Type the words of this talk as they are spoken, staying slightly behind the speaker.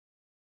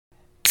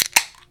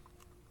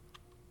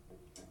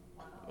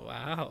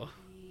Oh.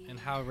 And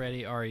how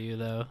ready are you,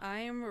 though? I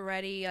am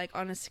ready, like,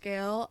 on a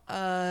scale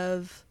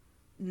of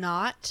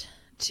not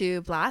to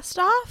blast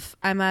off.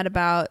 I'm at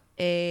about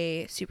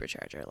a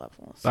supercharger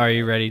level. So. Are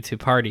you ready to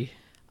party?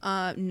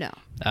 No.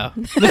 Oh.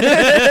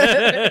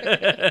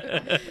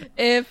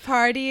 If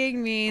partying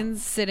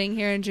means sitting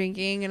here and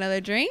drinking another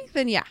drink,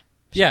 then yeah.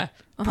 Yeah.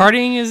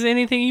 Partying is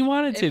anything you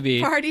want it to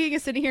be. Partying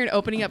is sitting here and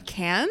opening up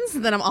cans,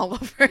 then I'm all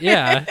over it.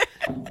 Yeah.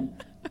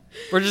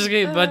 We're just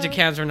getting a bunch of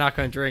cans we're not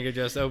going to drink and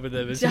just open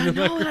them.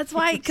 No, that's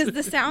why. Because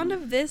the sound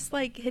of this,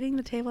 like, hitting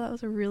the table, that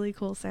was a really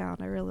cool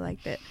sound. I really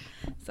liked it.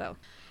 So,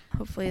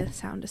 hopefully the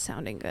sound is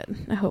sounding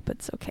good. I hope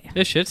it's okay.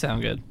 It should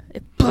sound good.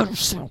 It better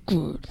sound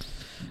good.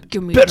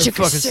 Give me Better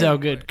fucking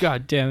sound good.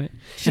 God damn it.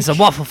 And some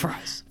waffle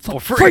fries for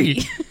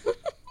free.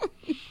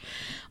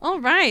 All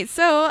right.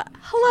 So,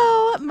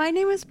 hello. My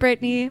name is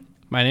Brittany.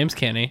 My name's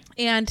Kenny.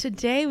 And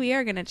today we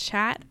are going to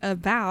chat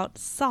about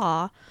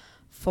Saw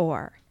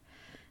 4.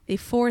 The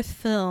fourth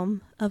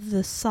film of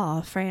the Saw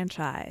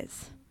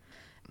franchise.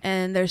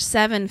 And there's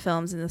 7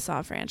 films in the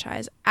Saw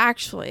franchise.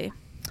 Actually,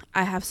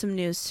 I have some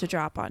news to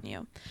drop on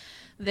you.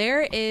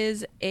 There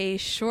is a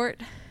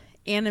short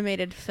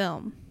animated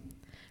film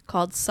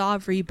called Saw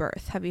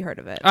Rebirth. Have you heard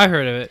of it? I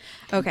heard of it.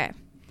 Okay.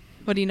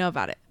 What do you know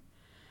about it?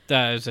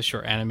 That is a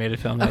short animated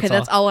film.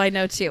 That's all I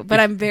know too. But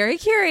I'm very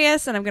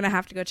curious and I'm going to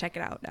have to go check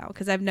it out now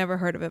because I've never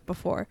heard of it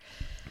before.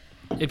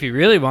 If you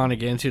really want to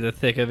get into the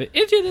thick of it,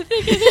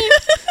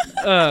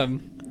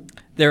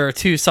 there are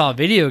 2 Saw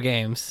video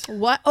games.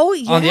 What? Oh,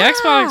 yeah. On the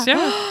Xbox,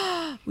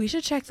 yeah. We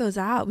should check those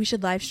out. We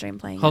should live stream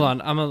playing Hold them.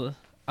 on. I'm gonna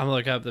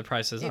look up the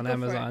prices on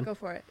Amazon. Go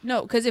for it.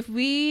 No, because if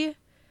we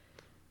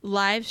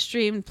live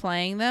streamed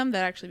playing them,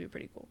 that'd actually be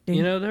pretty cool.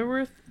 You know, they're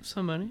worth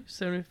some money.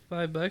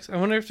 $75. I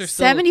wonder if they're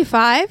still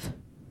 75?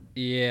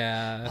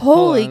 Yeah.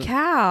 Holy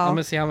cow. I'm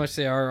gonna see how much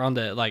they are on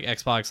the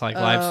Xbox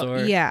live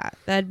store. Yeah,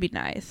 that'd be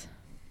nice.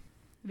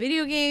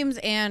 Video games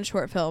and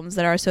short films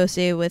that are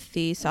associated with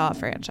the Saw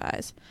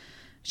franchise.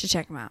 Should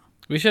check them out.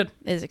 We should.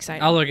 It is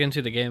exciting. I'll look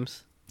into the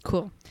games.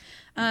 Cool.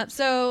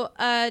 So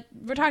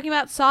we're talking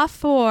about Saw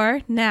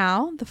 4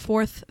 now, the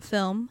 4th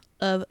film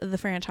of the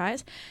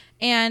franchise.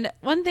 And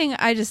one thing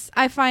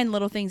I find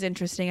little things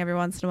interesting every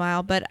once in a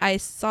while, but I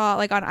saw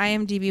like on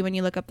IMDb when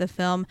you look up the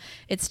film,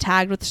 it's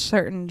tagged with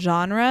certain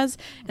genres,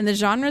 and the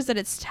genres that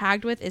it's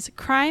tagged with is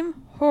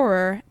crime,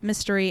 horror,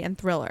 mystery, and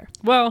thriller.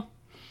 Well,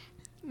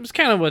 it's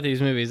kind of what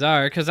these movies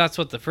are, because that's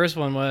what the first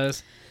one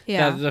was.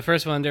 Yeah. The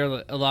first one,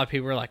 a lot of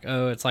people were like,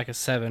 oh, it's like a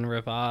 7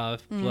 ripoff,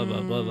 blah,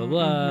 blah, blah, blah,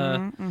 blah.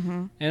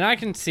 Mm-hmm. And I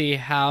can see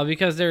how,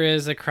 because there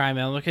is a crime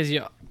element, because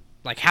you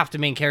like half the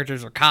main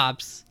characters are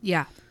cops.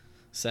 Yeah.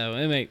 So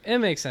it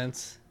makes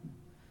sense.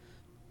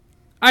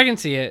 I can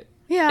see it.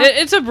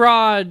 Yeah.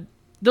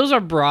 Those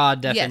are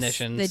broad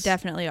definitions. Yes, they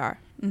definitely are.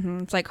 Mm-hmm.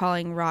 It's like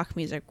calling rock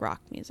music.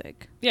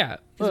 Yeah.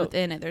 Because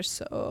within it, there's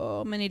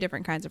so many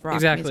different kinds of rock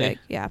Exactly. music.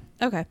 Yeah.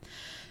 Okay.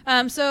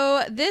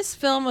 So this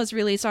film was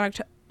released on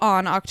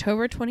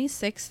October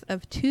 26th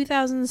of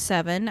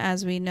 2007.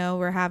 As we know,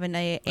 we're having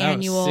an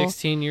annual...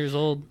 16 years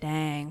old.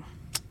 Dang.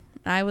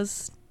 I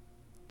was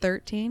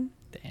 13.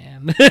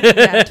 Damn.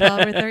 Yeah,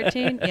 12 or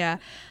 13. Yeah.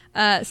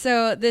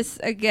 So this,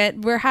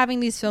 again, we're having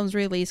these films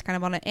released kind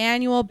of on an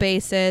annual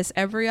basis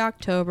every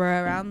October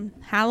around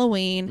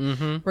Halloween.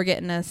 Mm-hmm. We're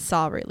getting a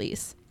Saw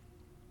release.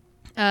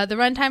 The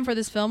runtime for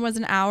this film was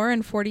 1 hour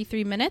and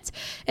 43 minutes.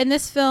 And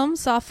this film,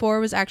 Saw 4,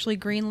 was actually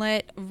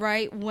greenlit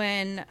right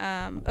when,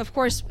 of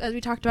course, as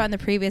we talked about in the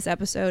previous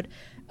episode,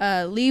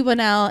 Lee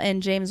Winnell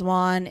and James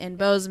Wan and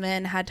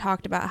Boseman had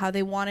talked about how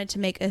they wanted to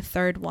make a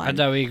third one. I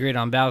thought we agreed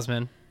on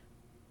Boseman.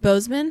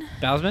 Boseman?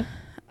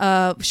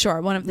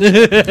 Sure, one of them.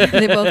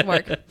 They both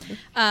work.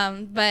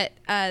 But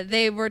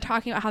they were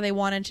talking about how they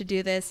wanted to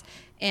do this,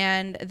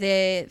 and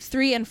the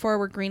 3 and 4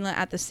 were greenlit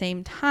at the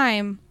same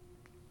time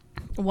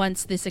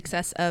once the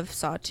success of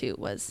Saw 2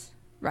 was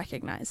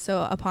recognized.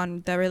 So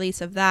upon the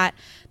release of that,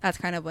 that's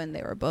kind of when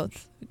they were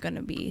both going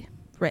to be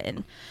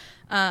written.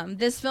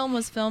 This film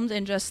was filmed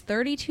in just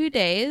 32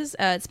 days.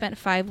 It spent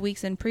 5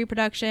 weeks in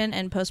pre-production,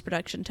 and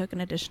post-production took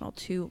an additional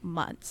 2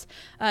 months.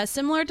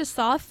 Similar to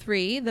Saw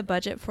 3, the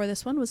budget for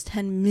this one was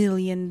 $10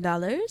 million.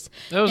 That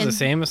was the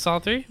same as Saw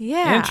 3?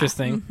 Yeah.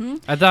 Interesting. Mm-hmm.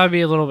 I thought it'd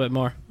be a little bit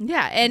more.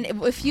 Yeah, and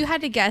if you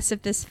had to guess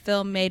if this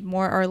film made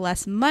more or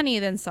less money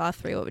than Saw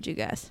 3, what would you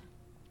guess?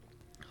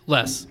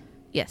 Less.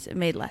 Yes, it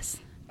made less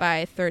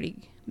by $30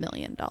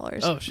 million.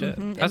 Oh, shit.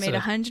 Mm-hmm. It made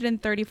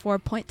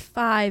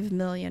 $134.5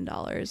 million.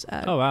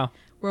 Oh, wow.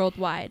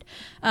 Worldwide.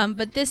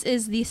 But this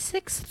is the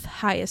 6th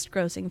highest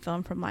grossing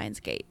film from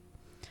Lionsgate.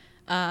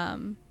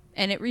 And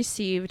it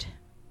received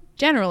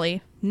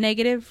generally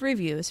negative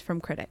reviews from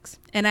critics.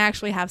 And I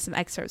actually have some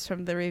excerpts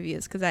from the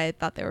reviews because I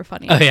thought they were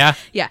funny. Oh, yeah?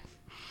 Yeah.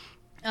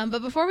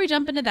 But before we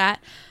jump into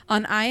that,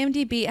 on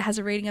IMDb, it has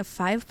a rating of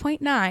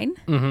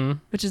 5.9,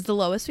 which is the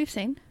lowest we've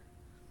seen.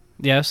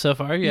 Yeah, so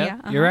far, yeah.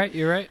 You're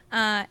right.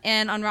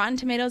 And on Rotten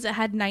Tomatoes, it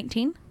had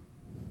 19.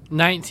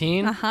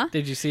 19? Uh-huh.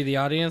 Did you see the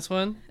audience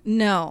one?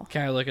 No.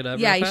 Can I look it up?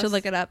 Yeah, real you fast? should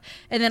look it up.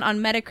 And then on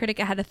Metacritic,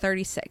 it had a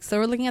 36. So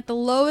we're looking at the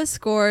lowest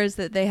scores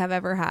that they have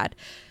ever had.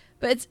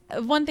 But it's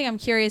one thing I'm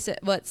curious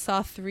at what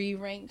Saw 3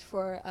 ranked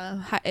for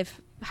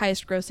if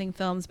highest grossing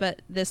films,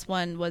 but this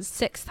one was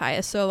 6th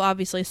highest. So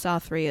obviously Saw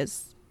 3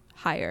 is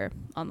higher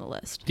on the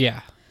list.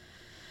 Yeah.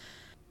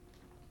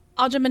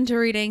 I'll jump into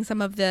reading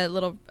some of the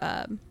little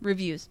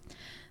reviews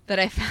that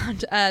I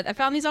found. I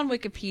found these on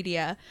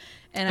Wikipedia.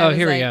 And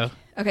here we go.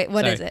 Okay,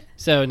 what is it?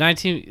 So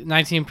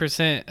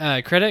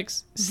 19%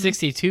 critics,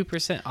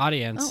 62%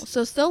 audience. Oh,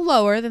 so still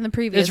lower than the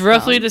previous. It's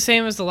roughly film. the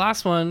same as the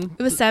last one.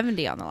 It was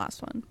 70 on the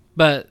last one.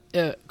 But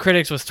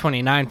critics was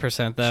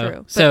 29% though.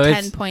 True. So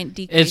but 10-point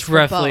decrease. It's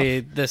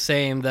roughly the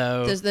same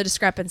though. There's the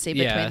discrepancy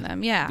between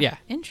them. Yeah. Yeah.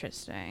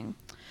 Interesting.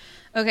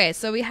 Okay,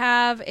 so we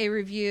have a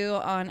review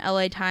on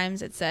LA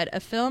Times. It said, a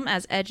film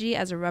as edgy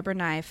as a rubber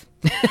knife.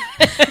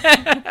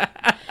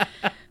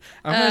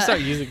 I'm going to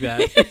start using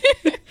that.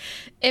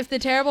 If the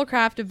terrible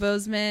craft of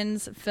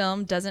Boseman's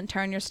film doesn't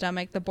turn your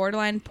stomach, the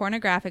borderline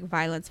pornographic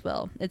violence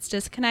will. It's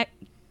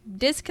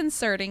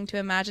disconcerting to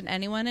imagine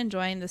anyone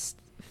enjoying this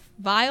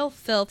vile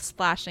filth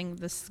splashing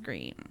the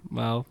screen.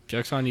 Well,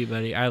 joke's on you,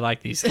 buddy. I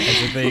like these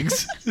kinds of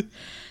things.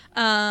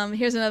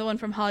 Here's another one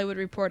from Hollywood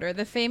Reporter.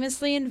 The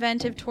famously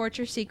inventive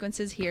torture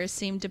sequences here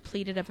seem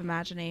depleted of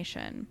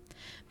imagination.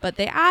 But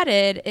they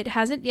added, it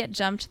hasn't yet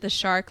jumped the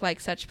shark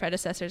like such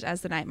predecessors as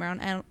The Nightmare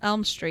on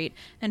Elm Street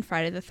and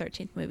Friday the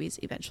 13th movies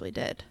eventually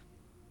did.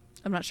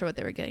 I'm not sure what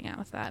they were getting at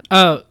with that.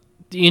 Oh,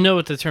 you know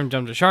what the term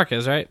jump the shark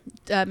is, right?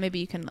 Maybe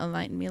you can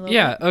enlighten me a little bit.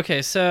 Yeah,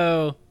 okay,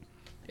 so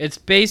it's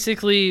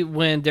basically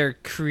when they're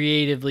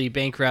creatively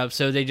bankrupt,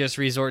 so they just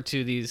resort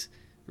to these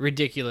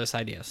ridiculous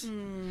ideas.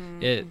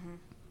 Mm-hmm.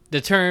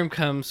 The term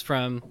comes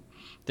from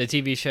the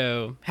TV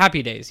show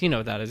Happy Days. You know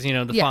what that is. You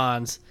know, the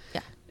Fonz.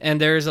 Yeah.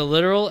 And there's a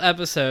literal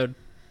episode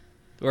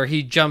where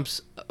he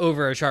jumps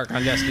over a shark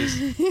on jet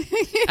skis.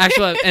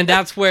 Actually, and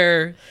that's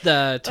where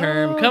the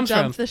term comes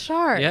from. Jump the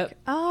shark. Yep.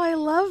 Oh, I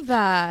love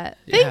that.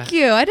 Yeah. Thank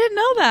you. I didn't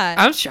know that.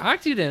 I'm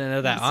shocked you didn't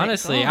know that,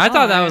 honestly. Like, I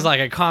thought that was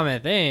like a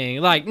common thing.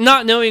 Like,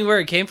 not knowing where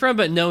it came from,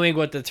 but knowing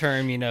what the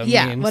term, means.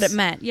 Yeah, what it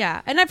meant.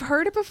 Yeah. And I've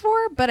heard it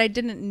before, but I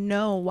didn't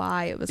know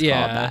why it was called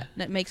that.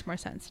 And it makes more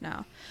sense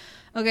now.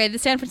 Okay, the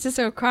San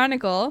Francisco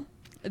Chronicle,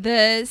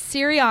 the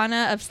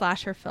Syriana of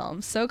slasher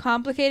films, so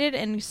complicated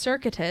and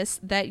circuitous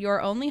that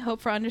your only hope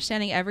for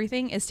understanding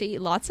everything is to eat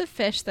lots of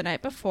fish the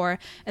night before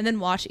and then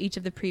watch each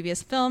of the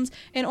previous films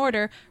in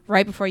order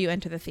right before you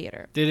enter the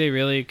theater. Did they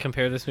really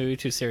compare this movie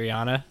to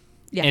Syriana?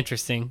 Yeah.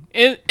 Interesting.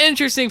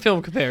 Interesting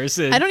film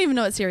comparison. I don't even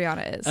know what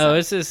Syriana is. Oh,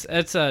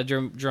 it's a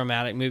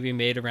dramatic movie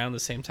made around the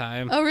same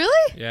time. Oh,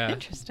 really? Yeah.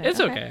 Interesting. It's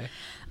okay.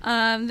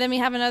 Then we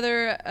have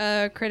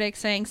another critic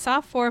saying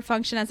Saw 4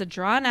 functioned as a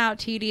drawn-out,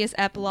 tedious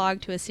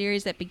epilogue to a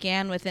series that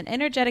began with an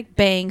energetic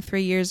bang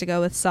 3 years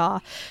ago with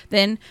Saw,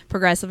 then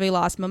progressively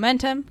lost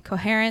momentum,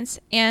 coherence,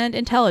 and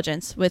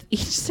intelligence with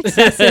each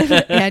successive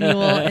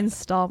annual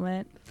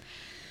installment.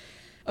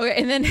 Okay,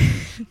 and then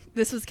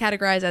this was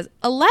categorized as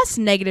a less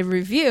negative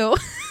review.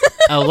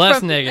 A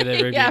less negative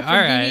review. Yeah, from all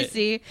right.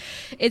 BBC.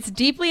 It's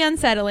deeply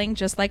unsettling,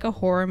 just like a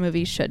horror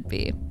movie should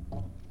be.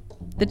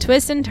 The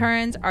twists and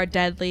turns are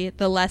deadly,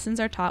 the lessons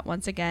are taught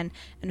once again,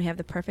 and we have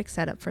the perfect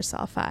setup for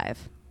Saw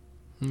 5.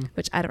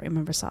 Which I don't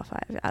remember Saw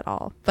 5 at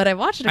all. But I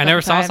watched it a couple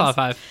never times. saw Saw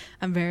 5.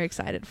 I'm very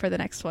excited for the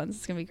next ones.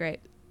 It's going to be great.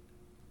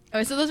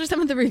 Okay, so those are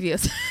some of the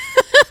reviews that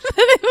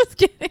I was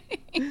getting.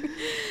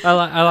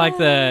 I like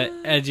the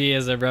edgy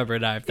as a rubber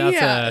knife.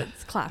 That's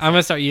it's classic. I'm going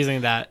to start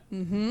using that.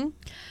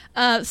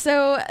 Mm-hmm.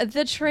 So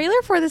the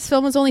trailer for this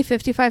film was only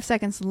 55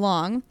 seconds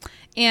long,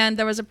 and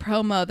there was a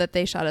promo that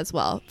they shot as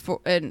well.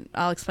 And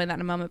I'll explain that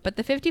in a moment. But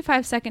the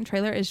 55-second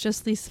trailer is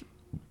just these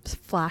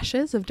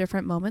flashes of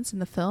different moments in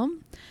the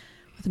film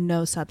with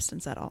no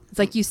substance at all. It's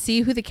like you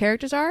see who the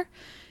characters are,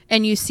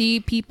 and you see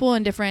people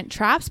in different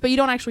traps, but you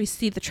don't actually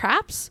see the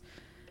traps.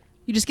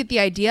 You just get the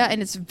idea,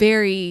 and it's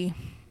very...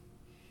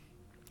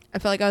 I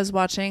felt like I was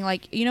watching,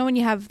 like, you know when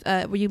you have,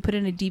 when you put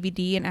in a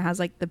DVD and it has,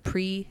 like,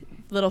 the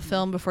little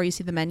film before you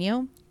see the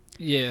menu?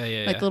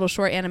 Yeah. Like, little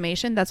short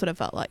animation? That's what it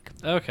felt like.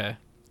 Okay.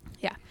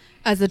 Yeah.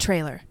 As the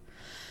trailer.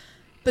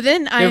 But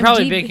then They're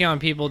probably banking on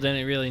people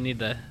didn't really need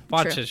to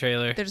watch the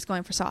trailer. They're just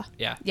going for Saw.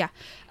 Yeah. Yeah.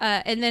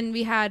 And then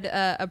we had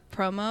a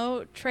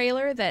promo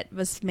trailer that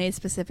was made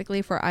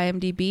specifically for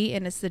IMDb,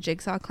 and it's the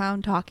Jigsaw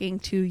Clown talking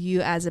to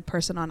you as a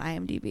person on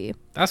IMDb.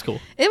 That's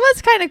cool. It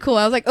was kind of cool.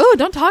 I was like, oh,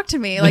 don't talk to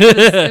me. Like,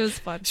 it was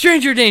fun.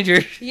 Stranger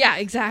danger. Yeah,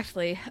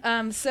 exactly.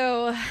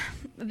 So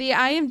the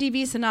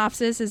IMDb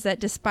synopsis is that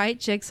despite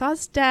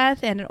Jigsaw's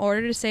death and in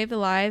order to save the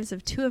lives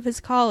of two of his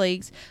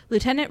colleagues,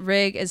 Lieutenant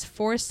Rigg is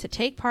forced to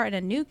take part in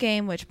a new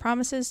game which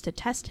promises to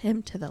test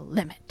him to the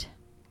limit.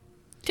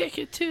 Take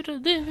it to the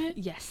limit.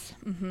 Yes.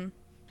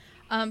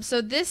 Mm-hmm.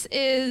 So this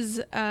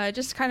is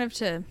just kind of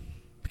to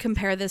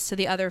compare this to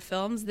the other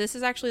films. This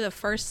is actually the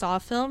first Saw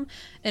film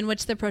in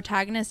which the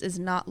protagonist is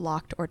not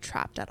locked or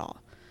trapped at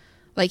all.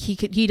 Like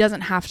he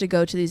doesn't have to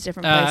go to these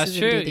different places. That's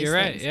true. And do these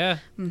You're things. right. Yeah.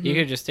 Mm-hmm. You could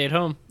have just stayed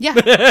home. Yeah.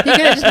 He could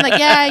have just been like,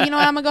 yeah, you know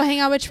what? I'm gonna go hang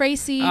out with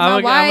Tracy,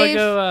 my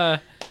wife.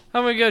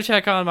 I'm gonna go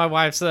check on my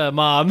wife's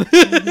mom.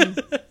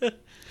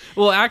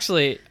 Well,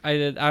 actually, I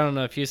did. I don't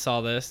know if you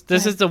saw this.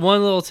 This is the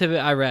one little tidbit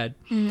I read.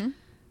 Mm-hmm.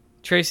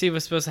 Tracy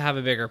was supposed to have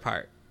a bigger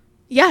part.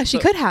 Yeah, she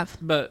could have.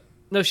 But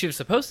no, she was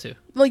supposed to.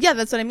 Well, yeah,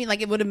 that's what I mean.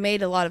 Like, it would have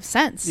made a lot of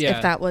sense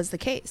if that was the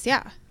case.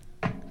 Yeah.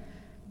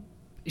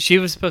 She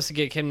was supposed to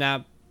get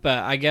kidnapped, but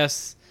I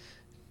guess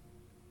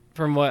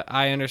from what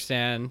I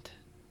understand,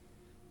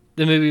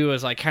 the movie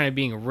was like kind of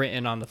being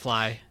written on the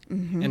fly.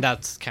 Mm-hmm. And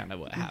that's kind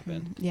of what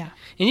happened. Yeah.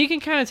 And you can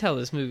kind of tell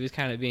this movie is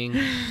kind of being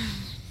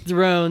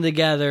thrown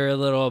together a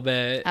little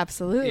bit.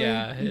 Absolutely.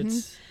 Yeah,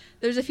 it's...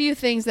 There's a few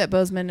things that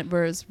Boseman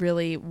was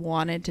really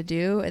wanted to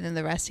do, and then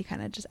the rest he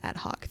kind of just ad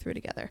hoc threw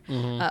together.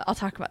 Mm-hmm. I'll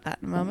talk about that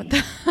in a moment.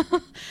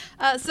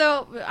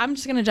 So I'm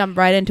just going to jump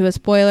right into a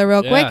spoiler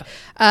real quick.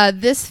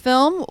 This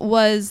film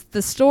was, the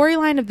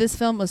storyline of this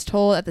film was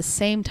told at the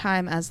same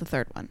time as the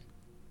third one.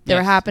 They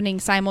were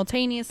happening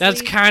simultaneously.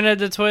 That's kind of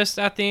the twist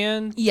at the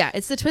end. Yeah,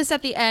 it's the twist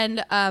at the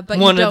end, but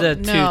one of the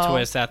two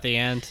twists at the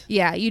end.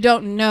 Yeah, you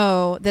don't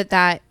know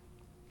that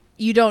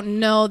you don't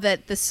know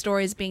that the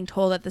story is being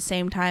told at the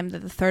same time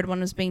that the third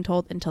one was being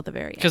told until the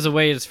very end. Because the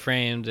way it's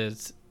framed,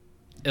 it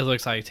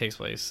looks like it takes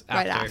place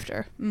after. Right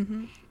after.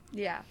 Mm-hmm.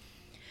 Yeah.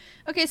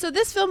 Okay, so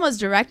this film was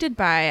directed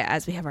by,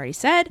 as we have already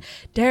said,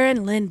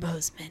 Darren Lynn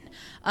Bousman.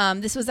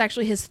 This was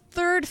actually his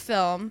third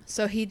film.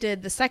 So he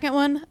did the second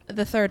one,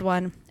 the third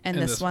one, and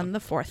this one, the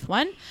fourth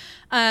one.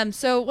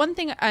 So one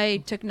thing I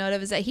took note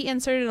of is that he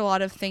inserted a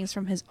lot of things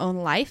from his own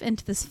life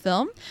into this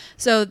film.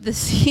 So the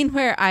scene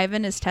where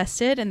Ivan is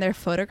tested and there are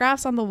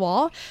photographs on the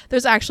wall,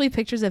 there's actually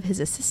pictures of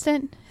his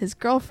assistant, his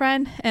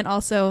girlfriend, and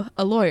also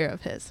a lawyer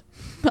of his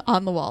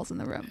on the walls in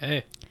the room.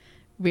 Hey.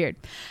 Weird.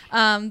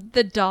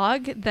 The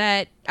dog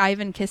that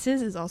Ivan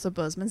kisses is also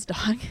Boseman's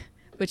dog,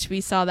 which we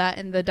saw that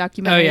in the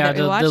documentary that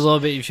we watched. The little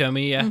bit you showed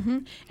me, yeah. Mm-hmm.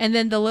 And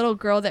then the little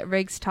girl that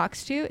Riggs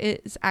talks to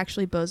is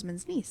actually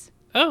Boseman's niece.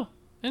 Oh,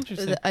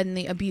 interesting. In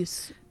the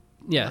abuse.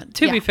 Yeah. One.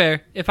 To be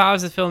fair, if I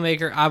was a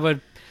filmmaker, I would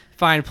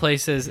find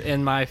places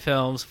in my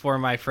films for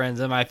my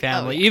friends and my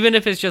family, even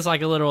if it's just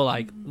like a little,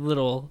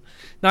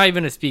 not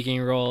even a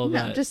speaking role.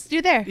 No, but just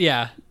you're there.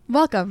 Yeah.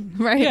 Welcome,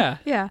 right? Yeah.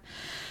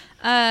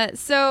 Yeah.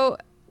 So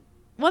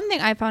one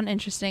thing I found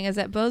interesting is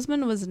that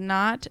Boseman was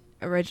not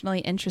originally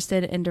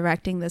interested in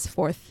directing this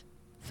fourth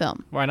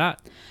film. Why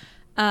not?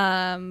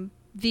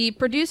 The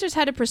producers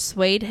had to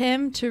persuade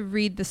him to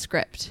read the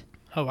script.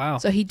 Oh, wow.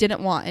 So he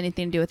didn't want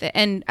anything to do with it.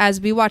 And as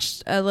we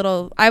watched I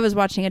was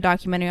watching a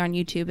documentary on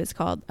YouTube. It's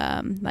called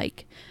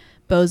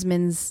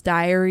Boseman's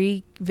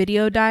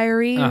video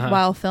diary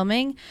while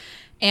filming.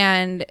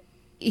 And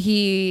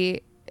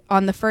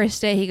on the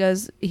first day,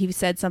 he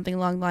said something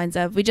along the lines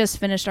of, we just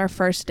finished our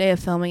first day of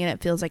filming and it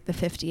feels like the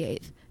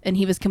 58th. And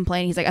he was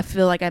complaining. He's like, I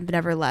feel like I've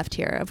never left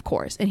here, of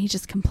course. And he's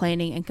just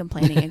complaining and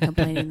complaining and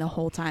complaining the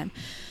whole time.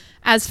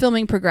 As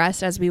filming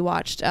progressed, as we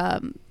watched,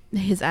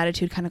 his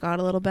attitude kind of got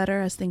a little better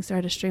as things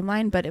started to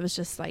streamline. But it was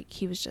just like,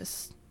 he was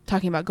just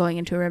talking about going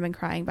into a room and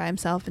crying by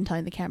himself and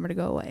telling the camera to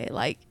go away.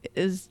 Like, it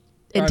was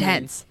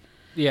intense.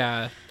 I mean,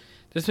 yeah.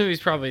 This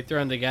movie's probably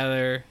thrown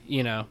together,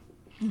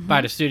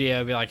 by the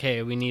studio, be like,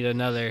 hey, we need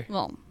another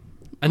one.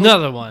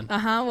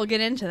 We'll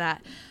get into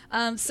that.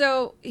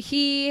 So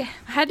he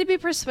had to be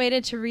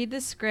persuaded to read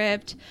the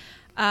script,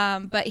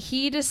 but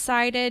he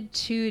decided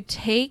to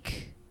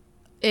take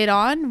it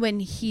on when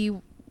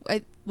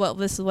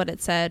this is what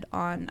it said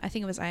on, I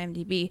think it was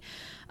IMDb,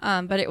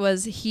 but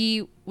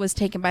he was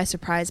taken by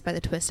surprise by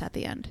the twist at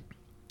the end.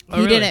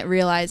 He didn't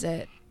realize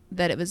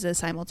that it was a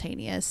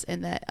simultaneous,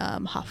 and that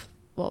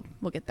well,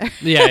 we'll get there.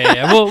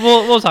 Yeah.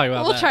 We'll talk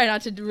about that. We'll try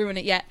not to ruin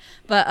it yet.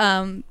 But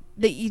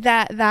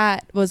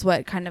that was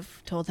what kind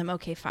of told him,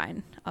 okay,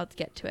 fine, I'll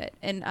get to it.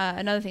 And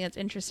another thing that's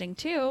interesting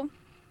too.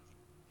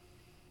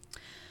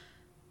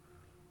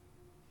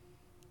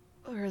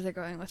 Where is it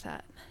going with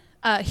that?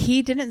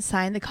 He didn't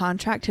sign the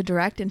contract to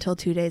direct until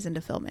 2 days into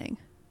filming.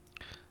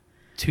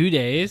 2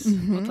 days?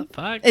 Mm-hmm. What the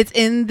fuck? It's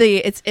in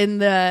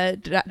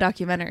the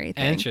documentary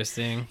thing.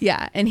 Interesting.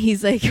 Yeah, and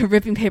he's like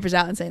ripping papers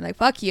out and saying like,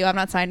 fuck you, I'm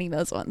not signing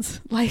those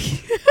ones. Like,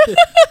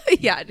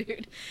 yeah,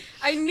 dude.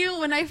 I knew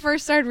when I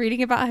first started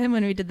reading about him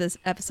when we did this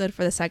episode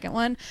for the second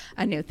one,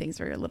 I knew things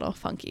were a little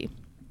funky.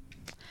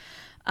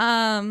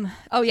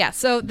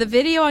 So the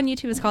video on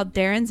YouTube is called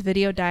Darren's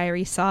Video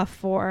Diary Saw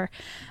 4.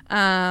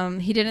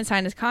 He didn't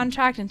sign his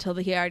contract until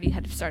he already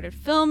had started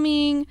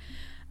filming.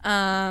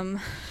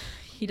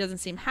 He doesn't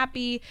seem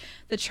happy.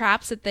 The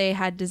traps that they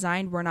had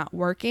designed were not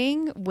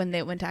working when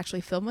they went to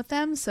actually film with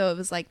them. So it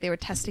was like they were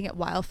testing it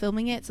while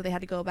filming it. So they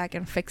had to go back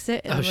and fix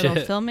it in the middle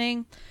of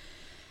filming.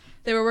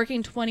 They were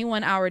working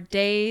 21-hour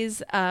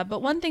days.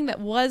 But one thing that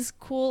was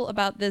cool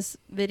about this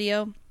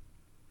video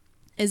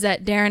is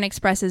that Darren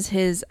expresses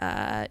his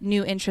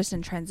new interest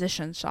in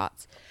transition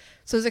shots.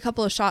 So there's a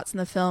couple of shots in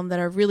the film that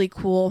are really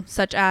cool,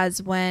 such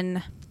as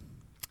when...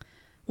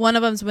 One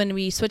of them is when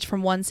we switch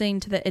from one scene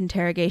to the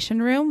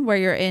interrogation room where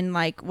you're in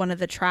like one of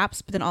the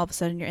traps, but then all of a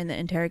sudden you're in the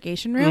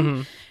interrogation room.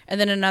 Mm-hmm.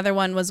 And then another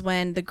one was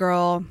when the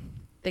girl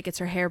that gets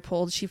her hair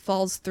pulled. She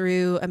falls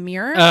through a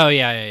mirror. Oh,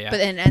 yeah. But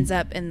then ends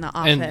up in the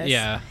office. And,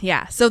 yeah.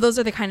 Yeah. So those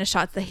are the kind of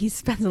shots that he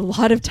spends a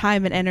lot of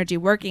time and energy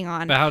working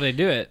on. But how do they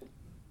do it?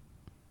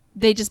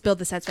 They just build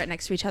the sets right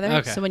next to each other.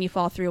 Okay. So when you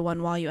fall through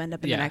one wall, you end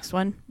up in the next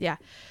one. Yeah.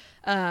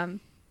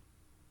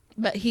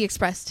 But he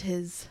expressed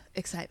his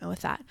excitement with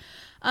that.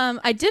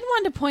 I did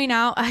want to point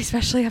out,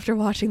 especially after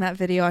watching that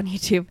video on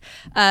YouTube,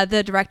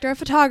 the director of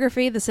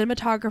photography, the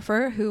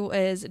cinematographer, who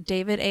is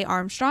David A.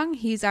 Armstrong.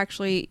 He starts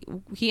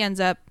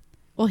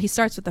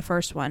with the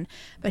first one,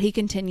 but he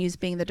continues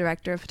being the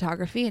director of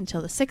photography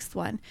until the sixth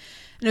one.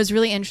 And it was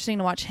really interesting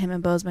to watch him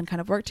and Boseman kind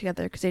of work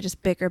together because they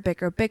just bicker.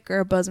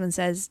 Boseman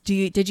says,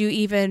 did you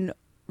even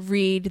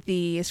read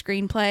the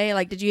screenplay?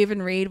 Like, did you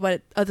even read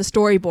the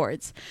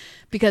storyboards?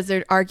 Because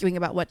they're arguing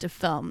about what to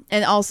film.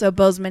 And also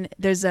Boseman,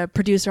 there's a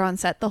producer on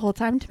set the whole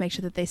time to make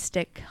sure that they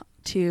stick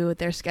to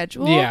their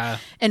schedule. Yeah.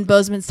 And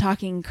Boseman's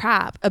talking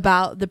crap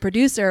about the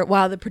producer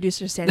while the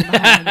producer's standing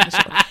behind him.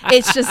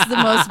 It's just the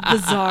most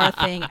bizarre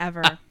thing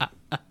ever.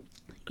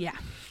 Yeah.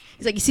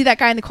 He's like, you see that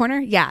guy in the corner?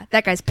 Yeah,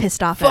 that guy's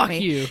pissed off at me.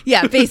 Fuck you.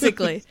 Yeah,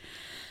 basically.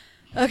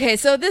 Okay,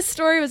 so this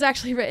story was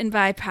actually written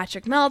by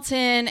Patrick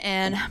Melton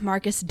and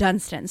Marcus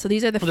Dunstan. So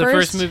these are the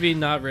first movie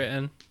not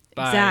written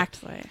by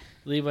exactly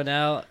Leigh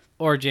Whannell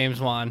or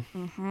James Wan.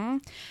 Mm-hmm.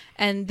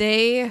 And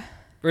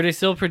were they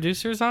still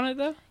producers on it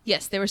though?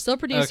 Yes, they were still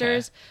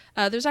producers.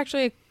 Okay. There's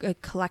actually a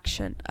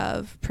collection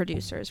of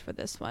producers for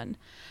this one.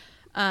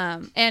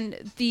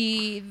 And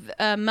the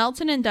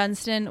Melton and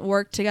Dunstan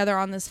worked together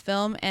on this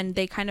film, and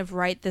they kind of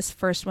write this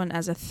first one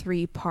as a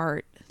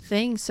 3-part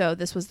thing. So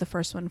this was the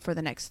first one for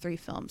the next 3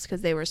 films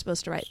because they were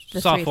supposed to write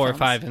the 3 4, films.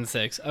 5, and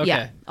 6. Okay.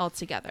 Yeah, all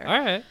together. All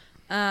right.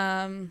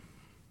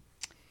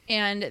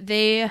 And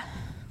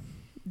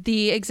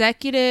the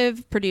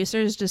executive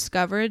producers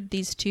discovered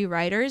these 2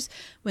 writers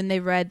when they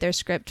read their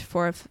script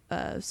for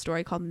a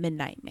story called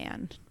Midnight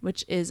Man,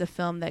 which is a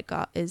film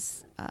that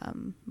is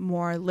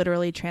more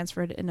literally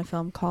transferred in a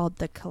film called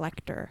The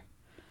Collector.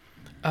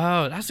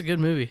 Oh, that's a good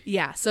movie.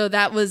 Yeah, so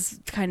that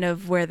was kind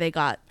of where they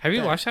got. Have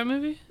you watched that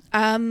movie?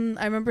 I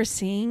remember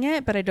seeing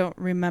it, but I don't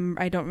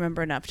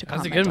remember enough to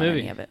comment on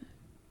any of it.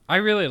 I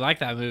really like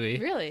that movie.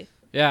 Really?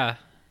 Yeah.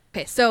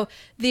 Okay, so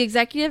the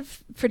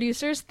executive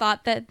producers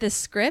thought that this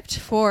script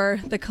for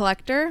The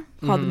Collector,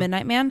 called The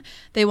Midnight Man,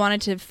 they wanted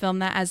to film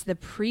that as the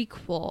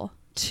prequel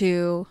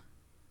to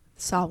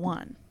Saw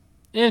 1.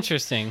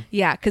 Interesting.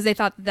 Yeah, because they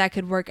thought that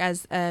could work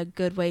as a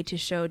good way to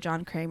show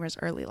John Kramer's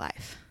early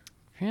life.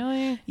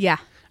 Really? Yeah.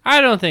 I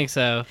don't think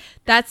so.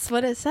 That's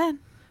what it said.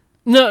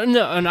 No, and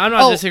I'm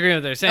not disagreeing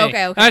with what they're saying.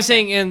 Okay. I'm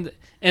saying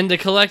in the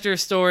Collector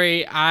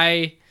story,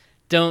 I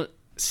don't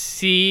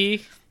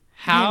see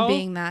how him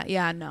being that.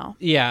 Yeah, no.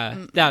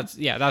 Yeah, that's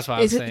what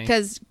I was saying.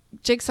 Because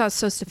Jigsaw's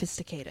so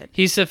sophisticated.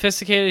 He's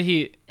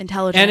sophisticated.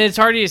 Intelligent, and it's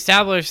already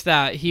established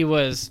that he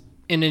was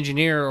an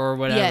engineer or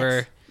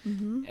whatever, yes.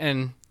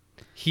 And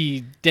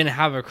he didn't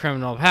have a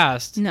criminal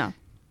past. No.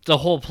 The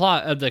whole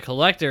plot of The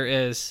Collector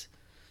is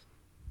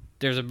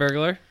there's a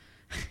burglar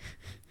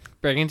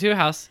breaking into a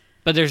house,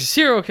 but there's a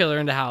serial killer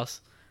in the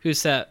house who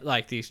set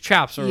like these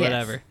traps or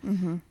whatever.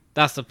 Mm-hmm.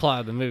 That's the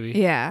plot of the movie.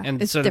 Yeah.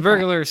 And so the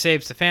burglar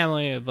saves the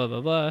family, blah,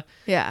 blah, blah.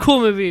 Yeah.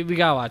 Cool movie. We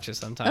got to watch it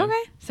sometime.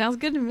 Okay. Sounds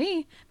good to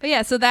me. But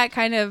yeah, so that's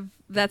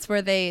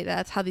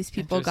how these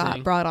people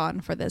got brought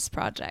on for this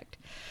project.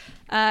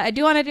 I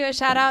do want to do a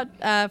shout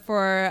out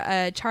for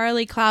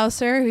Charlie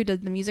Clouser, who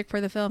did the music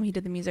for the film. He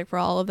did the music for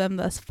all of them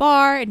thus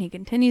far, and he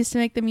continues to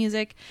make the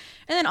music.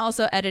 And then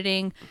also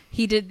editing.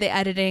 He did the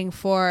editing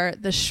for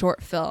the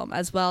short film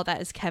as well. That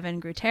is Kevin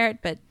Grutert,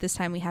 but this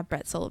time we have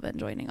Brett Sullivan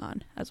joining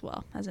on as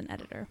well as an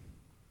editor.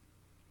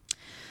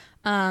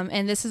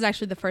 And this is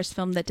actually the first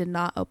film that did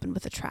not open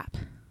with a trap.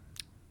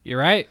 You're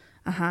right.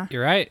 Uh-huh.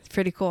 You're right. It's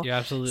pretty cool. You're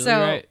absolutely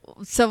right.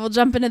 So we'll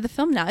jump into the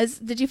film now.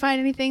 Did you find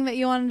anything that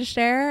you wanted to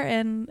share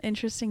and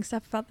interesting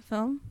stuff about the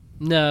film?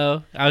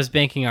 No, I was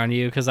banking on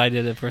you because I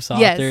did it for Saw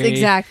 3. Yes,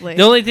 exactly.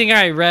 The only thing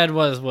I read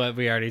was what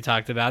we already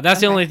talked about.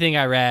 That's the only thing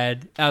I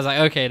read. I was like,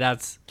 okay,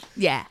 that's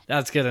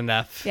good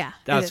enough. Yeah,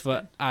 that's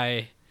what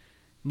I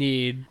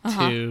needed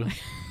to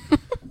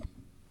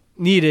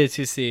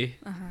see.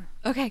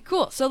 Okay,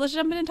 cool. So let's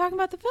jump in and talk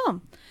about the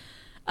film.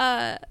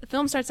 The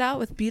film starts out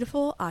with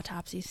beautiful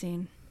autopsy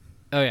scene.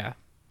 Oh yeah,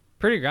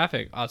 pretty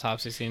graphic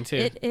autopsy scene too.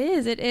 It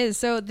is.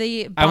 So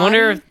the body, I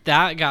wonder if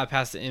that got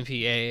past the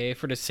MPAA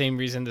for the same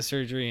reason the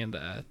surgery and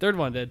the third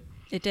one did.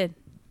 It did.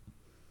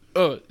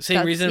 Oh,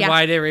 same reason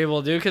why they were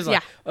able to do because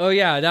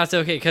that's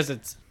okay because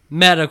it's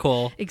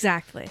medical.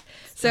 Exactly.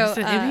 So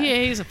the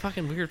MPAA is a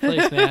fucking weird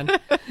place, man.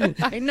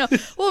 I know.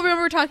 Well,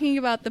 remember talking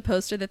about the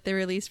poster that they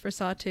released for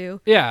Saw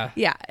 2? Yeah.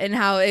 Yeah, and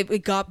how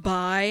it got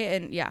by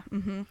and yeah.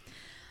 Mm-hmm.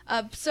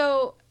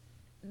 So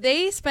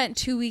they spent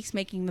 2 weeks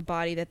making the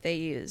body that they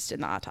used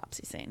in the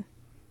autopsy scene.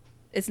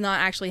 It's not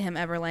actually him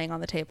ever laying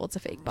on the table. It's a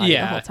fake body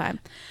the whole time.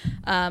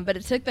 But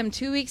it took them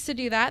 2 weeks to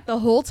do that. The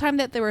whole time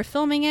that they were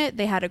filming it,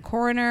 they had a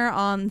coroner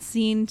on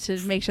scene to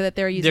make sure that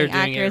they were using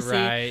accuracy. It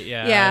right,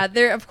 yeah. Yeah,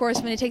 they're, of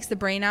course, when it takes the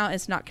brain out,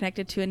 it's not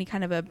connected to any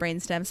kind of a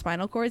brainstem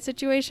spinal cord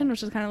situation,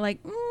 which is kind of like...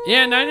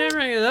 Yeah,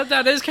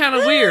 that is kind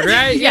of weird,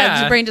 right?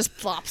 Yeah, the brain just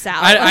flops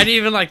out. I didn't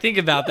even like think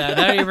about that.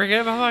 Now you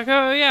forget. I'm like,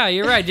 oh yeah,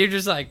 you're right. You're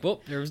just like,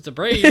 well, there's the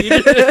brain.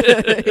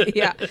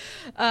 Yeah.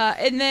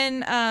 And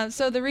then,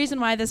 so the reason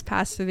why this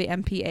passed through the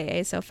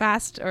MPAA so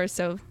fast or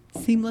so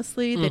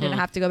seamlessly, they didn't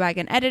have to go back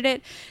and edit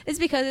it, is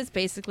because it's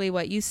basically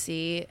what you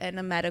see in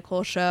a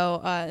medical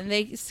show. And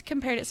they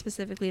compared it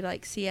specifically to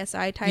like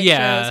CSI type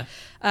shows.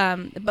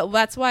 But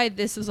that's why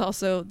this was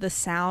also the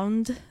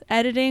sound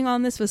editing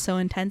on this was so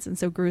intense and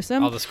so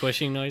gruesome. All the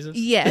squishing noises.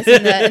 Yes,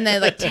 and the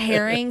like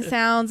tearing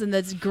sounds and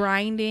the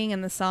grinding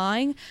and the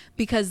sawing,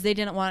 because they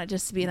didn't want it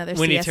just to be another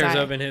when CSI. he tears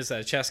open his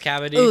chest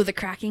cavity. Oh, the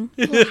cracking.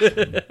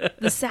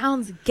 The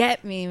sounds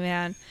get me,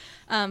 man.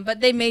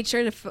 But they made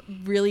sure to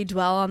really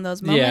dwell on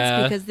those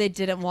moments because they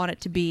didn't want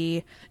it to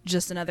be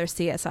just another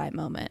CSI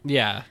moment.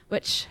 Yeah.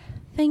 Which,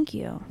 thank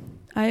you.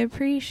 I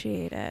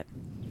appreciate it.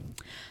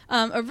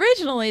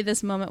 Originally,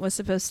 this moment was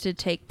supposed to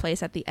take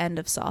place at the end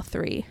of Saw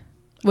 3.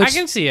 I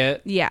can see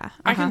it. Yeah.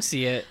 I can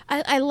see it.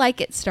 I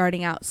like it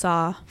starting out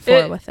Saw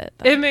 4 with it,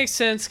 though. It makes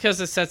sense because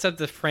it sets up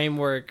the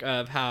framework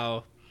of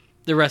how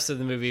the rest of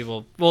the movie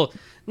will... Well,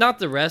 not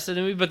the rest of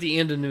the movie, but the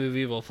end of the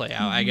movie will play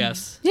out, I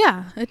guess.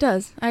 Yeah, it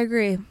does. I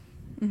agree.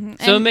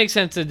 So it makes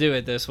sense to do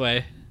it this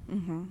way.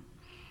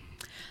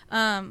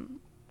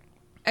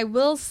 I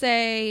will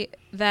say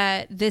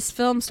that this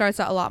film starts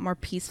out a lot more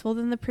peaceful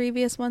than the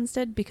previous ones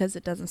did because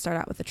it doesn't start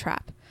out with a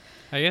trap.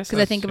 I guess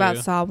because I think about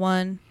Saw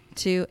 1,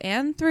 2,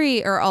 and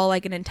 3 are all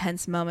like an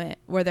intense moment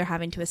where they're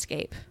having to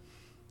escape.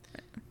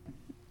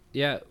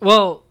 Yeah.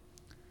 Well,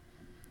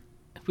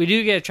 we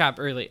do get a trap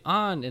early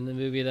on in the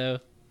movie, though.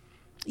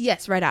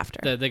 Yes, right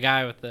after. The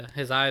guy with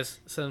his eyes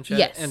sewn shut.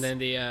 Yes. And then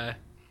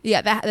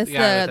that's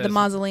the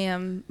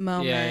mausoleum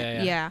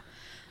moment. Yeah.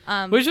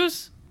 Which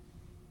was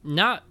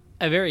not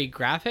a very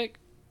graphic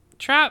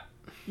trap.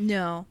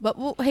 No, but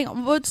hang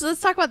on. Let's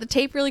talk about the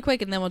tape really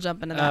quick, and then we'll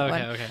jump into that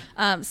one.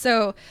 Okay.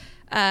 So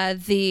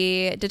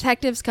the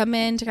detectives come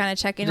in to kind of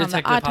check in on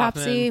the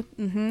autopsy,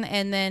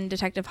 and then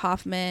Detective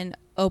Hoffman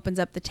opens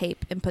up the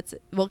tape and puts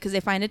it... Well, because they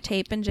find a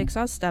tape in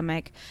Jigsaw's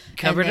stomach.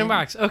 Covered in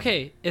wax.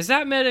 Okay, is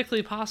that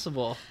medically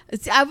possible?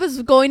 I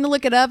was going to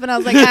look it up, and I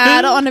was like,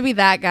 I don't want to be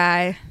that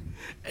guy.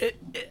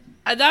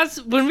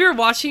 That's when we were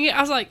watching it.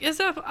 I was like, "Is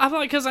that?" I'm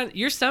like, "Because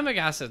your stomach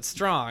acid's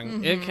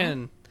strong. It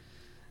can."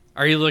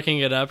 Are you looking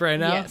it up right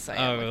now? Yes, I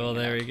am. Oh, well,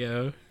 there we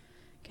go.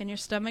 Can your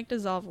stomach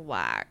dissolve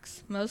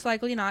wax? Most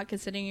likely not,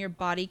 considering your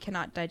body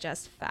cannot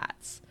digest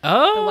fats.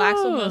 Oh, the wax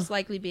will most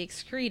likely be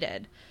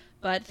excreted,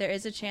 but there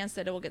is a chance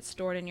that it will get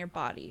stored in your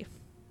body.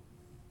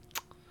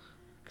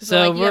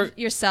 So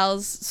your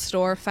cells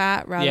store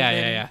fat rather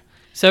than... Yeah.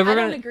 So I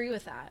don't agree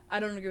with that. I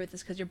don't agree with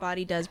this because your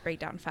body does break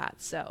down fat.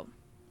 So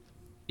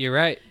you're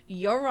right.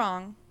 You're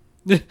wrong.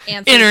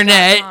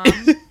 Internet.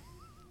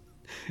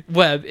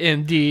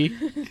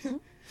 WebMD.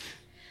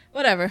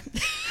 Whatever.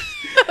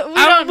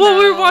 When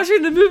we were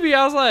watching the movie,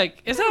 I was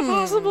like, is that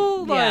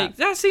possible? Like,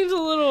 that seems a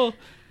little...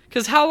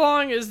 Because how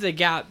long is the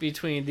gap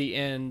between the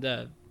end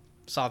of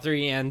Saw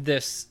 3 and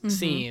this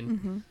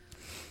scene?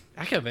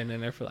 I could have been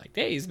in there for like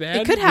days, man.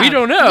 It could have. We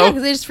don't know. Yeah,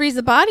 because they just freeze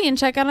the body and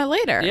check on it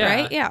later,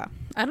 right? Yeah.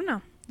 I don't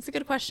know. It's a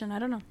good question. I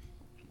don't know.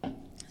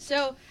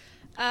 So...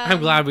 I'm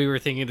glad we were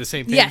thinking the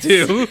same thing,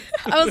 too.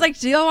 I was like,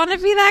 do you want to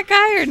be that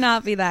guy or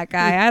not be that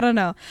guy? I don't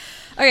know.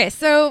 Okay,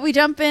 so we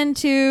jump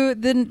into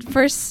the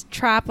first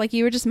trap, like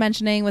you were just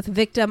mentioning, with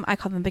victim. I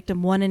call them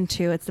victim 1 and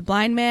 2. It's the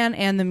blind man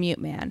and the mute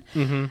man.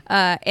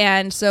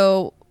 And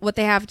so what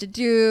they have to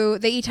do,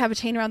 they each have a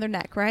chain around their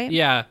neck, right?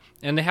 Yeah,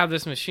 and they have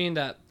this machine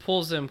that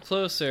pulls them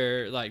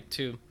closer, like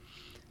to...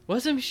 What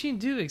does the machine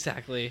do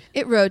exactly?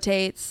 It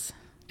rotates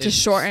to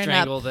shorten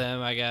strangle up.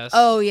 them, I guess.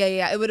 Oh,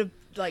 yeah. It would have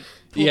like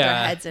pulled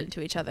their heads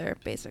into each other,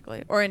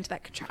 basically, or into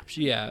that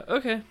contraption. Yeah,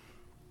 okay.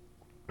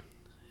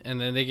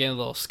 And then they get in a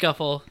little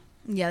scuffle.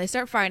 Yeah, they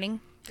start fighting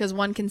because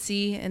one can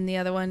see and the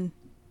other one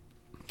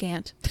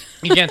can't.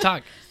 You can't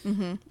talk.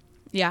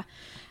 Yeah.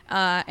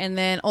 And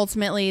then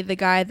ultimately the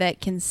guy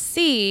that can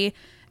see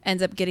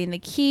ends up getting the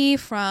key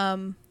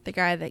from the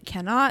guy that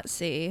cannot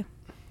see.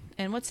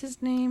 And what's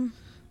his name?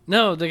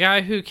 No, the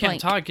guy who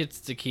can't talk gets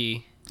the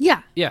key.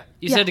 Yeah. Yeah.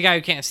 You said the guy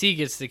who can't see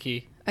gets the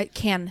key. I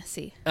can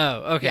see.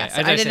 Oh, okay. Yes,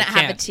 I didn't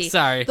have a T.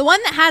 Sorry. The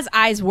one that has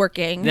eyes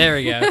working. There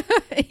we go.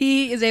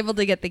 He is able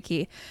to get the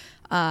key.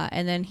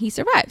 And then he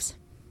survives.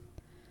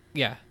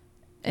 Yeah.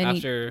 And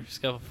after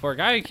scuffle for a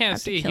guy who can't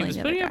see, he was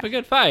the putting other up guy. a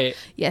good fight.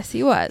 Yes,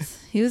 he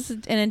was. He was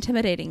an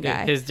intimidating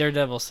guy. His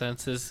daredevil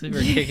senses were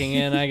kicking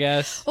in, I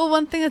guess. Well,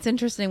 one thing that's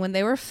interesting, when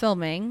they were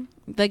filming,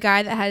 the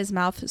guy that had his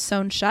mouth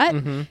sewn shut,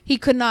 Mm-hmm. he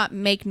could not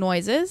make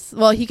noises.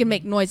 Well, he could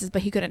make noises,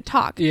 but he couldn't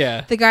talk.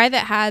 Yeah. The guy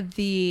that had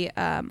the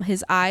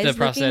his eyes The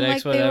looking prosthetics,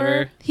 like they whatever.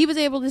 were, he was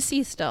able to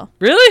see still.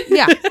 Really?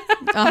 Yeah.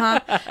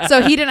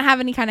 So he didn't have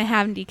any kind of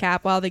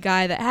handicap, while the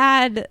guy that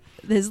had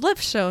his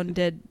lips sewn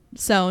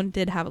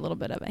did have a little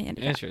bit of a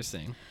handicap.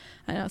 Interesting.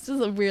 I know, it's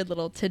just a weird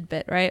little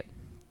tidbit, right?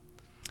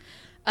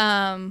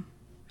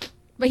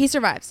 But he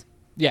survives.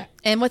 Yeah.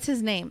 And what's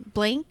his name?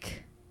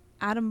 Blank?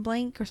 Adam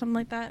Blank or something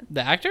like that?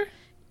 The actor?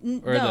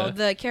 Or No,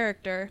 the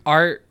character.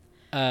 Art,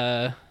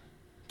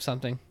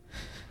 something.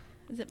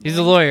 Is it He's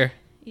a Blank? lawyer.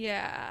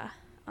 Yeah.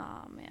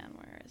 Oh, man,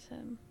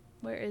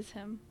 where is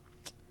him?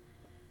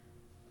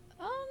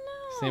 Oh,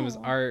 no. His name is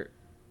Art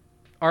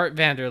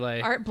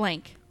Vanderlei. Art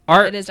Blank.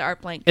 Art. It is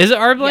Art Blank. Is it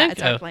Art Blank? Yeah,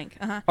 it's Art Blank.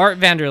 Uh-huh. Art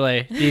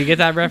Vanderlei. Do you get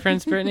that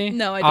reference, Brittany?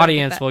 No, I don't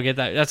Audience get that. will get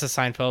that. That's a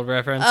Seinfeld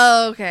reference.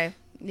 Oh, okay.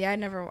 Yeah,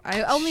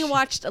 I only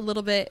watched a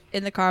little bit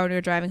in the car when we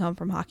were driving home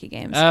from hockey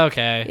games.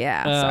 Okay.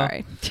 Yeah, Well,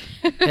 sorry.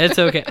 It's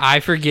okay. I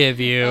forgive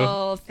you.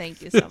 Oh,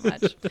 thank you so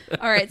much.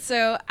 All right,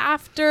 so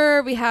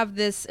after we have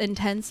this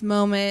intense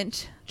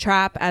moment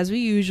trap, as we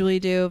usually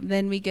do,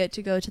 then we get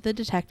to go to the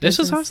detective. This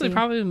was honestly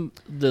probably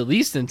the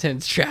least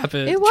intense trap.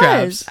 It was.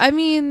 Traps. I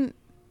mean,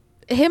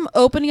 him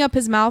opening up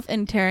his mouth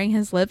and tearing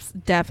his lips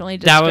definitely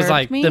disturbed That was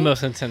like me. the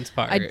most intense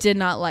part. I did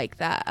not like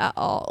that at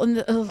all.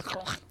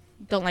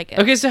 Don't like it.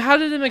 Okay, so how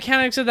did the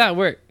mechanics of that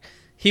work?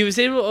 He was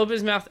able to open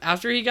his mouth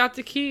after he got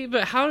the key,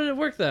 but how did it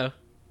work though?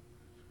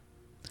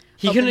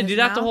 He Open couldn't his do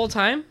that the mouth? whole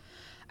time?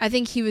 I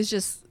think he was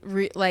just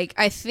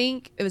I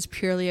think it was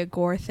purely a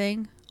gore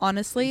thing,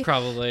 honestly.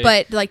 Probably.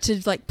 But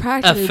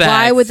practically, Effects.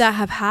 why would that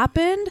have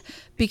happened?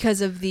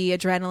 Because of the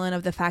adrenaline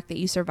of the fact that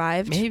you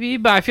survived. Maybe,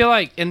 but I feel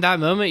like in that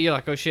moment you're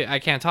like, oh shit, I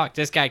can't talk.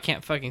 This guy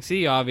can't fucking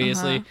see,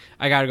 obviously. Uh-huh.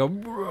 I gotta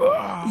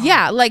go.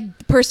 Yeah,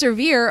 like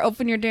persevere,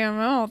 open your damn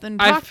mouth and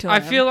talk to him. I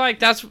feel like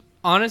that's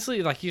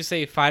honestly, like you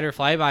say, fight or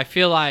flight, but I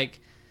feel like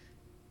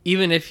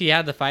even if he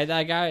had to fight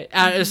that guy,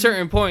 at a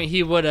certain point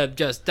he would have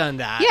just done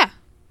that. Yeah.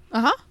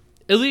 Uh-huh.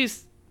 At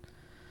least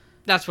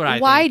that's what I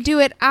Why think. do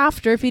it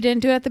after if you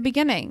didn't do it at the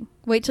beginning?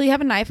 Wait till you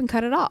have a knife and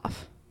cut it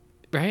off.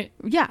 Right?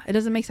 Yeah, it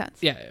doesn't make sense.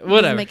 Yeah, It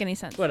whatever. doesn't make any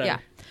sense. Whatever.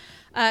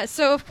 Yeah.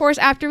 So, of course,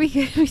 after we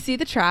see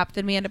the trap,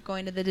 then we end up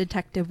going to the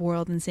detective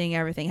world and seeing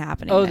everything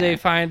happening Oh, there. they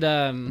find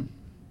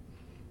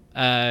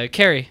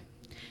Carrie.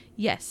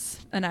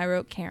 Yes, and I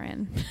wrote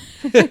Karen.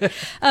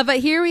 But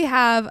here we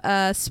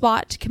have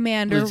SWAT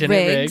Commander Lieutenant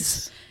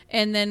Riggs.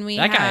 And then we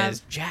That have... guy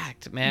is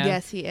jacked, man.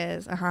 Yes, he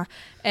is. Uh-huh.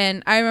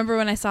 And I remember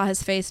when I saw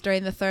his face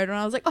during the third one,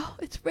 I was like, oh,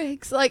 it's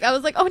Riggs. Like, I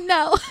was like, oh,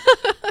 no.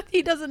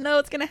 He doesn't know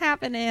what's going to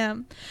happen to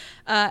him.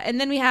 And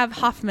then we have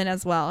Hoffman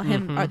as well.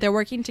 They're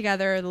working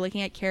together, they're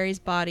looking at Carrie's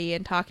body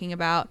and talking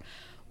about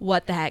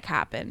what the heck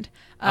happened.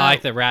 I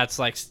like the rats,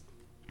 like,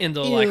 in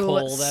the, like,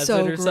 hole that's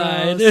so at her gross,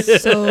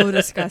 side. so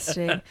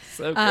disgusting.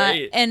 So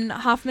great. And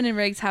Hoffman and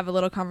Riggs have a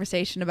little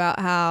conversation about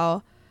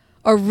how,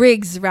 or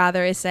Riggs,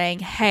 rather, is saying,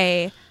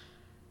 hey,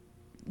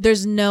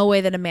 there's no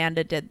way that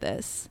Amanda did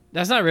this.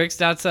 That's not Riggs.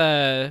 That's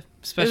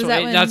special.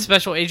 that when- That's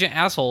Special Agent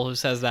Asshole who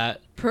says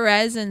that.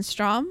 Perez and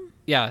Strom?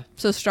 Yeah,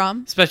 So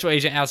Strom? Special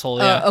Agent Asshole.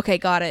 Yeah, Oh, okay,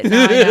 got it.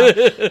 Now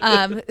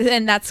I know.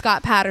 And that's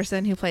Scott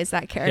Patterson who plays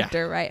that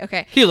character, right?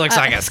 Okay. he looks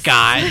like a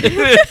Scott. How do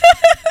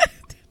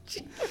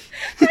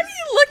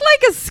you look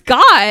like a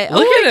Scott?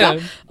 Look Oh my at God.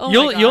 him. Oh my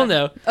you'll God.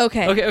 know.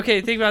 Okay.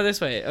 Okay. Think about it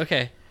this way.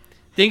 Okay,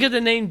 think of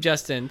the name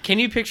Justin. Can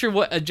you picture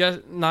what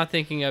not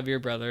thinking of your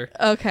brother?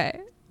 Okay.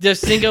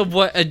 Just think of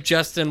what a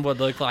Justin would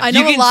look like. I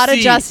know You can a lot of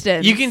see-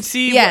 Justins. You can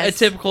see Yes. what a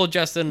typical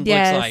Justin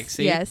Yes. looks like.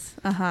 See? Yes.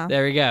 Uh-huh.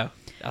 There we go.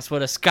 That's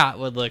what a Scott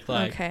would look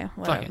like. Okay,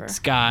 Fucking whatever.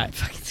 Scott.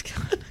 Fucking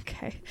Scott.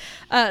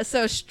 Okay.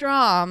 So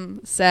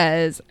Strom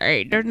says,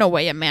 hey, there's no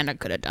way Amanda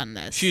could have done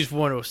this. She's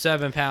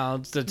 107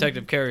 pounds.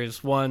 Detective Mm-hmm. Carey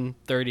is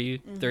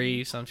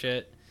 133, some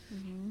shit.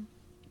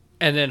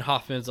 And then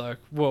Hoffman's like,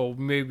 well,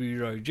 maybe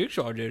like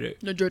Jigsaw did it.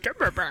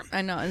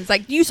 I know. And it's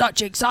like, you saw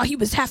Jigsaw. He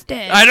was half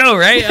dead. I know,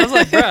 right? I was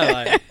like, bro,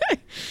 like,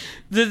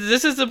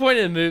 this is the point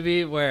in the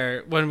movie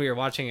where when we were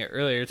watching it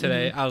earlier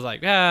today, Mm-hmm. I was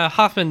like,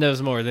 Hoffman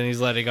knows more than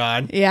he's letting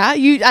on. Yeah,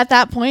 you at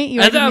that point,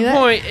 you At already that knew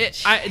point,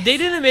 they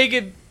didn't make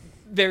it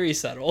very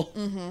subtle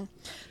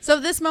So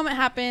this moment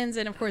happens,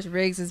 and of course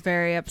Riggs is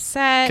very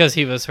upset because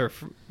he was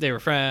they were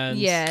friends.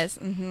 Yes.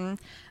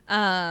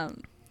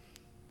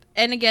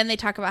 And again, they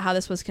talk about how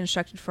this was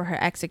constructed for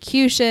her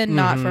execution,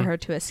 not for her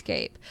to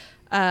escape.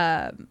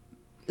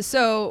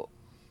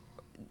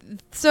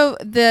 So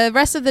the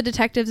rest of the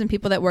detectives and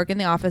people that work in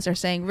the office are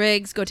saying,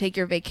 Riggs, go take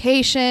your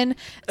vacation.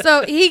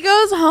 So he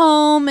goes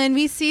home, and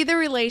we see the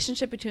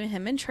relationship between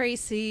him and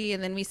Tracy,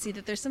 and then we see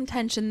that there's some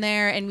tension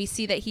there, and we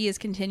see that he is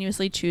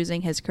continuously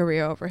choosing his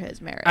career over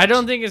his marriage. I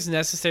don't think it's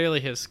necessarily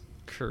his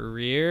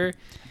career.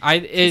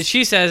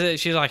 She says it.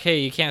 She's like, hey,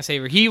 you can't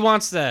save her. He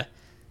wants to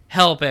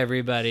help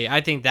everybody.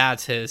 I think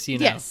that's his,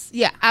 Yes.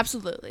 Yeah,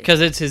 absolutely.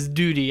 because it's his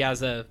duty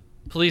as a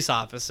police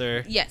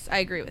officer. Yes, I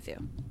agree with you.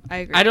 I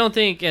agree. I don't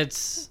think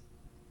it's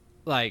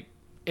like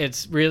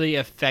it's really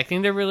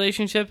affecting the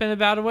relationship in a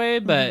bad way,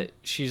 but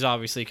she's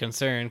obviously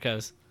concerned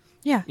because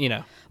Yeah. You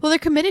know. Well, they're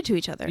committed to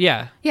each other.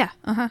 Yeah. Yeah.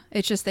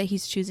 It's just that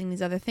he's choosing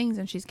these other things,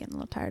 and she's getting a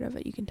little tired of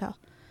it. You can tell.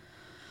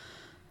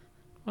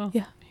 Well,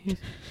 yeah.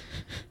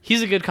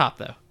 He's a good cop,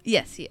 though.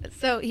 Yes, he is.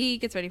 So he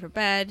gets ready for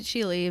bed.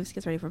 She leaves,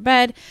 gets ready for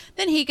bed.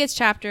 Then he gets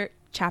captured,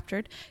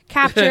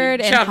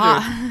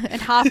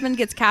 and Hoffman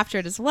gets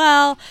captured as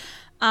well.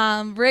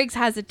 Riggs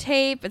has a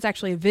tape. It's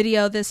actually a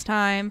video this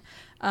time.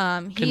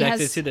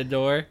 Connected to the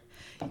door.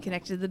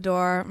 Connected to the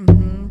door.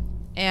 Mm-hmm.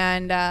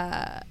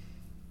 And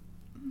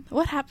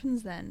what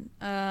happens then?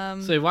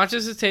 So he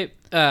watches the tape.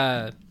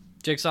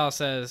 Jigsaw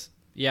says,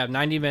 you have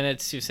 90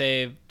 minutes to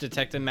save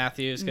Detective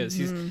Matthews because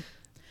he's...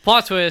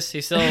 Plot twist,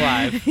 he's still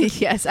alive.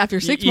 Yes, after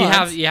 6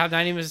 months. You have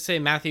 90 minutes to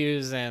save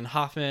Matthews and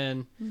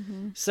Hoffman.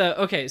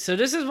 So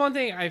this is one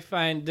thing I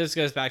find, this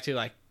goes back to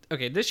like,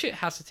 okay, this shit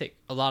has to take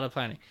a lot of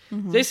planning.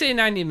 They say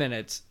 90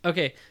 minutes.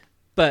 Okay,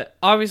 but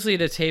obviously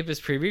the tape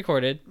is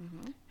pre-recorded.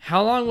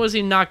 How long was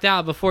he knocked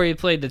out before he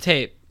played the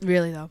tape?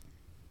 Really, though.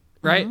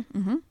 Right?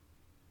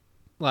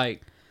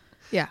 Like...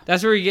 Yeah,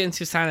 that's where we get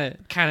into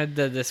kind of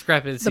the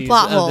discrepancies the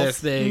plot of this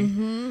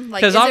thing.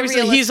 Because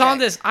obviously he's on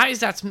this ice.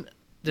 That's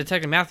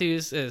Detective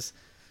Matthews is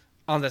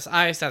on this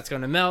ice that's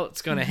going to melt.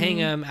 It's going to hang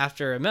him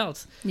after it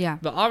melts. Yeah,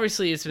 but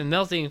obviously it's been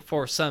melting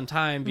for some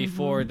time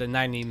before the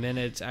 90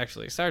 minutes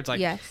actually starts.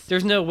 Like,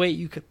 there's no way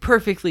you could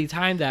perfectly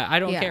time that. I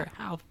don't care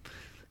how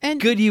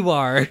good you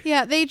are.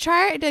 Yeah, they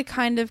try to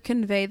kind of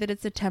convey that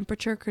it's a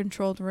temperature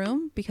controlled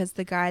room because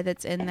the guy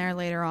that's in there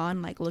later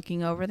on, like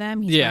looking over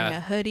them, he's wearing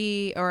a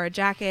hoodie or a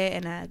jacket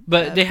and a.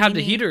 But they have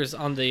the heaters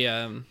on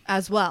the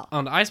as well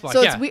on the ice block.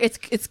 So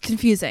it's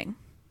confusing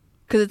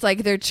because it's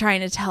like they're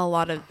trying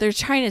to they're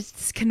trying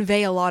to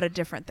convey a lot of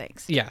different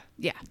things. Yeah,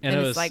 and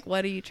it's like,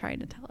 what are you trying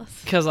to tell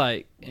us? Because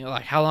like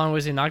how long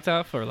was he knocked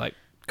out for? Like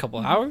a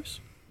couple hours,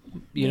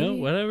 you know,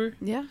 whatever.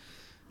 Yeah,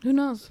 who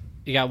knows?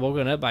 You got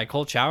woken up by a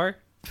cold shower.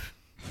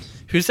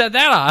 Who set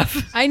that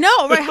off? I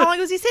know, right? How long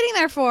was he sitting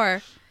there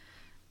for?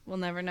 We'll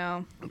never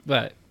know.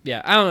 But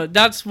yeah, I don't know.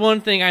 That's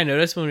one thing I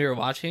noticed when we were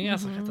watching. I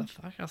was like, what the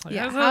fuck? I was like,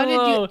 how did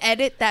you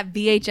edit that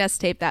VHS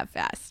tape that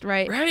fast,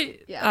 right?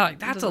 Right? Yeah.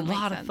 That's a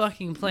lot of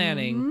fucking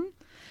planning.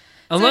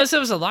 Unless it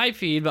was a live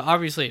feed, but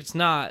obviously it's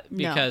not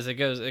because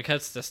it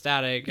cuts to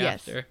static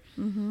after.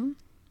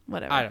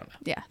 Whatever. I don't know.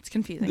 Yeah, it's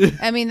confusing.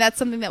 I mean, that's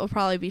something that we'll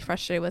probably be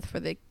frustrated with for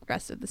the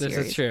rest of the series.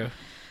 This is true.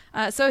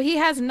 So he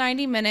has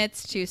 90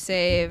 minutes to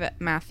save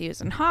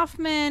Matthews and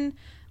Hoffman.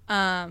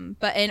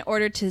 But in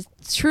order to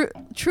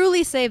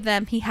truly save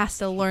them, he has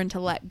to learn to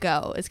let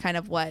go, is kind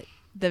of what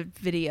the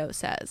video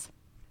says.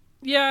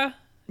 Yeah.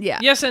 Yeah.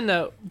 Yes and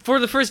no. For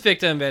the first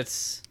victim,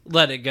 it's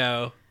let it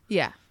go.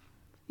 Yeah.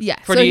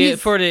 Yeah. For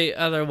the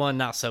other one,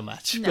 not so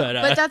much. No,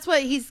 but that's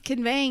what he's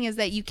conveying, is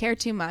that you care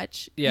too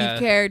much. Yeah.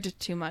 You've cared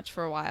too much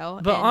for a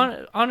while.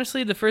 But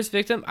honestly, the first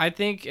victim, I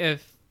think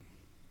if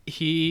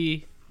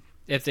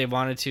they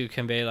wanted to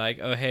convey like,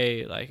 oh,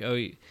 hey, like, oh,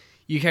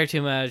 you care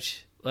too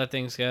much, let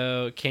things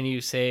go. Can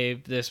you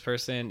save this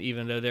person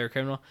even though they're a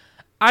criminal?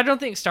 I don't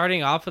think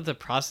starting off with a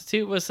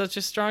prostitute was such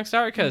a strong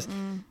start because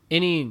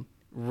any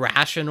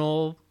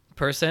rational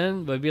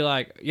person would be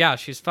like, yeah,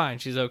 she's fine.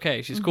 She's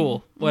okay. She's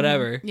cool.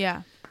 Whatever.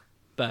 Yeah.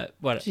 But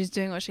whatever. She's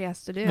doing what she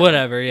has to do.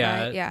 Whatever.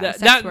 Yeah. Right? Yeah.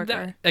 Sex worker.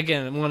 That,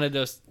 again, one of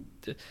those...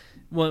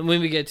 When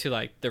we get to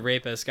like the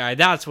rapist guy,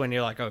 that's when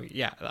you're like, oh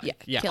yeah,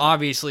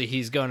 obviously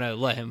he's gonna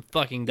let him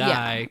fucking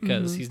die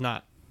because he's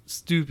not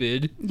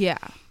stupid. Yeah.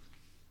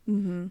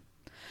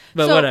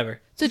 But whatever.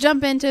 So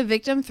jump into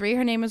victim 3.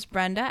 Her name is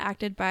Brenda,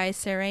 acted by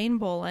Saraine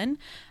Bolan.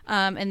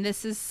 And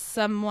this is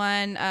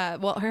someone.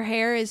 Her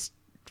hair is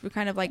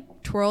kind of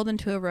like twirled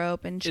into a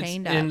rope and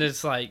chained up. And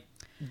this like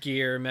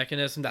gear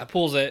mechanism that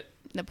pulls it.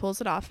 That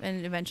pulls it off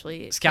and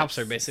eventually scalps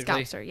her,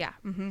 basically. Scalps her, yeah.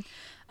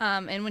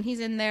 And when he's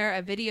in there,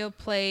 a video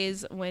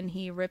plays when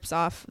he rips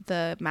off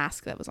the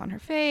mask that was on her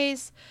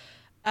face.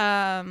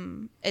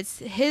 It's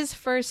his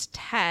first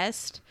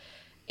test,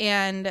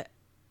 and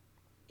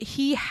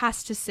he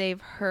has to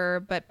save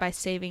her, but by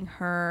saving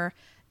her,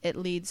 it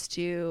leads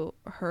to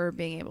her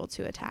being able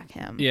to attack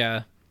him.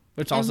 Yeah,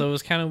 which also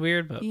was kind of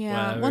weird, but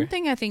whatever. One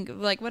thing I think,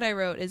 like what I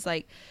wrote is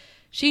like,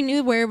 she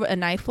knew where a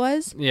knife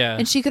was. Yeah.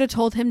 And she could have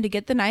told him to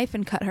get the knife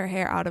and cut her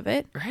hair out of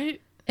it. Right.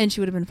 And she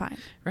would have been fine.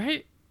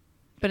 Right.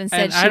 But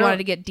instead, she wanted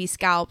to get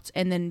descalped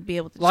and then be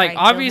able to like,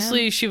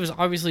 obviously, she was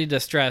obviously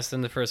distressed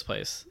in the first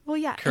place. Well,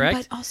 yeah.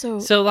 Correct? But also...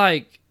 So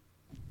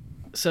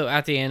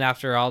at the end,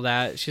 after all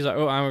that, she's like,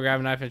 oh, I'm going to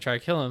grab a knife and try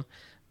to kill him.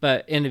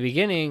 But in the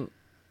beginning,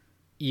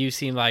 you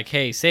seem like,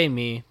 hey, save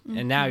me.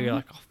 And now you're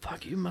like, oh,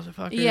 fuck you,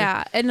 motherfucker.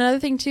 Yeah. And another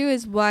thing, too,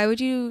 is why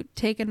would you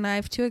take a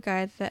knife to a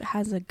guy that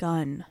has a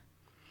gun?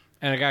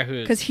 And a guy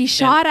who... Because he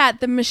shot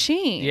at the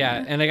machine.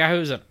 Yeah, and a guy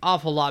who's an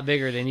awful lot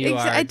bigger than you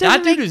are.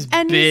 That dude is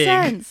big.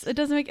 Sense. It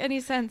doesn't make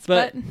any sense,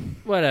 but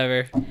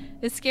whatever.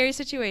 It's a scary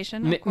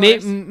situation, of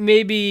course.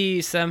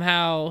 Maybe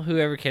somehow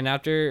whoever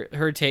kidnapped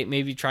her tape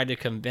maybe tried to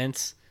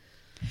convince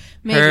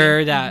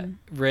her that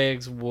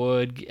Riggs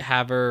would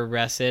have her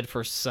arrested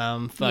for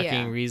some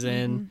fucking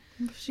reason.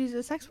 She's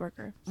a sex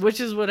worker. Which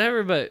is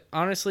whatever, but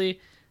honestly,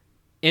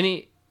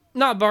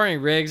 not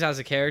barring Riggs as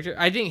a character,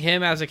 I think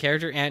him as a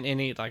character and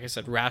any, like I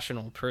said,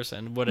 rational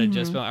person would have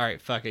just been, all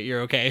right, fuck it,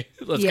 you're okay.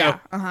 Let's go.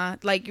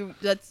 Like,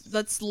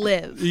 let's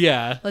live.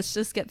 Yeah. Let's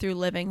just get through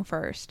living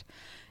first.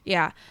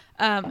 Yeah.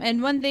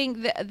 And one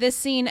thing, this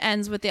scene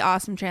ends with the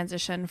awesome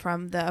transition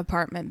from the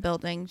apartment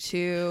building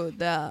to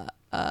the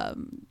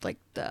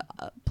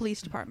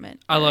police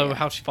department. I love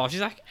how she falls.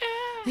 She's like,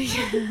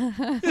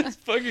 it's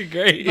fucking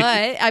great.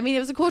 But I mean, it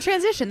was a cool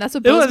transition. That's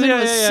what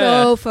Boseman was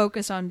so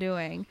focused on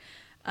doing.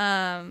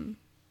 And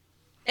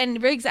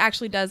Riggs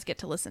actually does get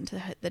to listen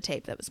to the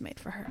tape that was made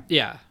for her.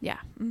 Yeah. Yeah.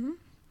 Mm-hmm.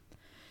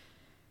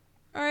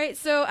 All right.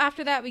 So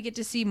after that, we get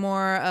to see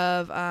more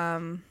of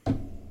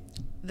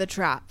the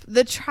trap.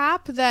 The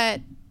trap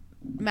that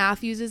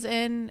Matthews is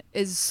in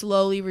is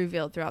slowly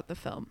revealed throughout the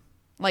film.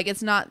 Like,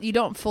 it's not, you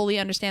don't fully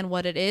understand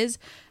what it is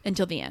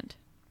until the end.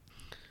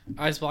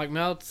 Ice block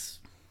melts.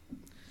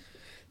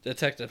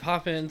 Detective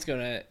Hoppin's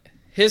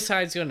his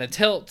side's gonna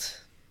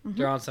tilt. Mm-hmm.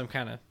 They're on some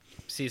kind of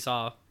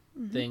seesaw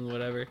thing,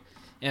 whatever.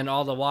 And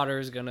all the water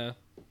is gonna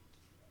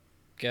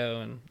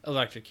go and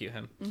electrocute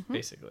him,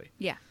 basically.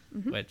 Yeah.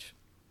 Mm-hmm. Which.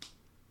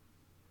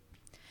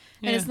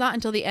 And it's not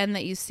until the end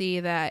that you see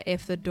that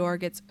if the door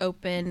gets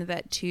open,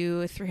 that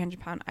 2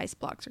 300-pound ice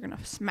blocks are going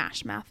to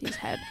smash Matthew's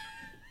head.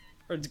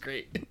 It's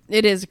great.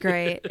 It is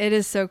great. It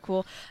is so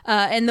cool.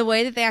 And the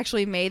way that they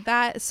actually made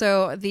that,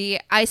 so the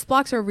ice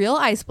blocks are real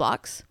ice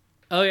blocks.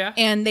 Oh, yeah?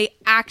 And they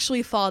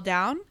actually fall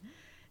down.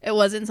 It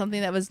wasn't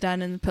something that was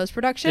done in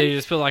post-production. They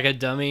just put like a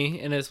dummy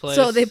in his place?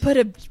 So they put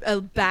a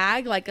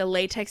bag, like a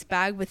latex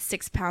bag with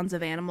 6 pounds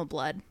of animal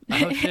blood.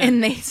 Oh,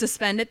 and they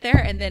suspend it there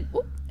and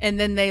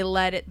then they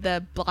let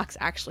the blocks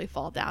actually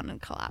fall down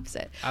and collapse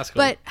it. That's cool.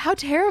 But how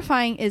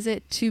terrifying is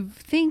it to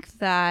think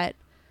that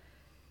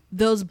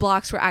those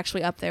blocks were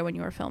actually up there when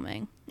you were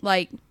filming?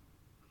 Like,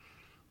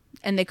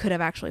 and they could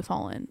have actually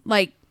fallen.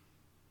 Like,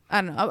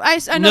 I don't know. I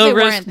know no they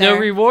risk, weren't there. no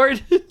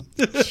reward?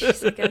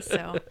 Jeez, I guess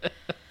so.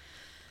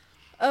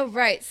 Oh,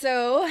 right.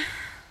 So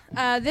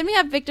then we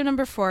have victim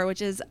number 4,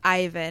 which is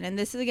Ivan. And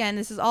this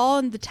is all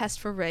in the test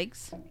for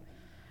Riggs.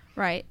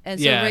 Right. And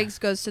so Riggs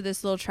goes to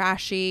this little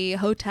trashy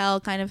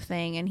hotel kind of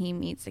thing, and he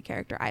meets the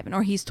character Ivan,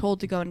 or he's told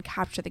to go and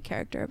capture the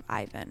character of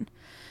Ivan.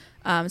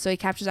 So he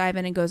captures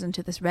Ivan and goes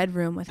into this red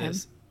room with him.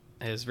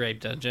 His rape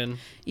dungeon.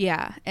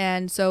 Yeah.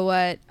 And so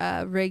what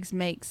Riggs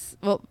makes,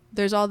 well,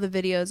 there's all the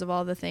videos of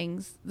all the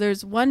things.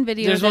 There's one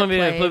video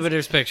but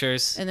there's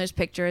pictures. And there's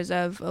pictures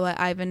of what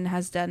Ivan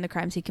has done, the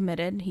crimes he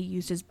committed. He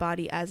used his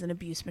body as an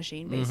abuse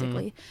machine,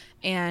 basically.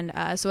 And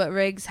so what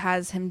Riggs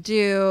has him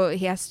do,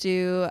 he has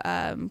to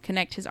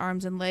connect his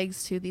arms and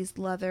legs to these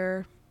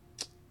leather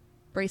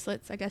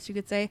bracelets, I guess you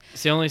could say.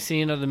 It's the only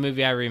scene of the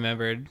movie I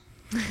remembered,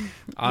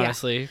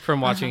 honestly, from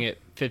watching it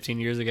 15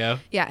 years ago.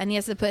 Yeah, and he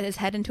has to put his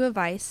head into a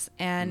vice,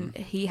 and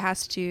he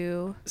has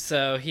to...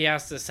 So he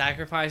has to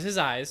sacrifice his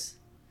eyes,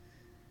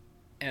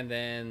 and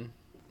then...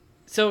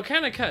 So it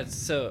kind of cuts.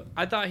 So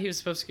I thought he was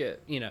supposed to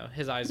get,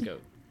 his eyes go...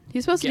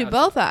 He's supposed to do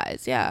both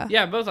eyes, yeah.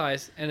 Yeah, both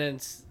eyes, and then,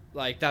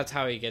 that's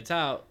how he gets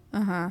out.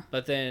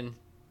 But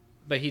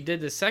he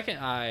did the second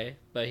eye,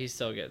 but he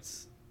still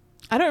gets...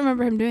 I don't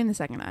remember him doing the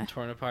second eye.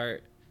 Torn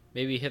apart.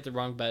 Maybe he hit the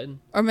wrong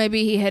button. Or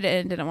maybe he hit it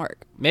and it didn't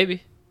work.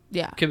 Maybe.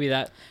 Yeah. Could be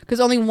that. Because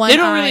only one They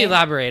don't really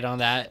elaborate on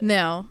that.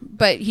 No,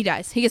 but he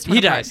dies. He gets torn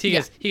apart. He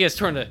gets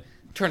torn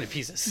to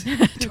pieces.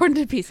 Torn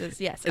to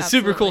pieces, yes. It's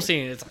super cool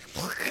scene. It's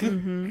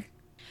like...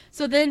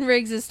 So then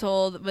Riggs is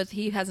told, but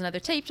he has another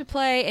tape to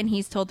play, and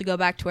he's told to go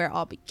back to where it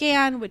all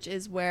began, which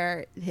is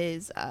where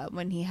his,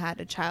 when he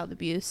had a child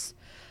abuse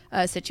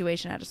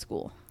situation at a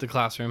school. The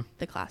classroom,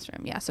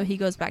 yeah. So he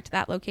goes back to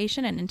that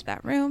location and into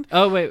that room.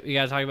 Oh, wait. We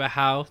got to talk about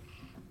how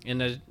in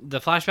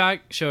the flashback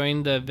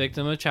showing the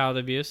victim of child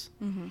abuse,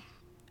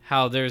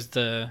 how there's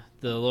the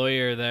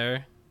lawyer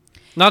there.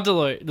 Not the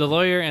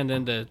lawyer and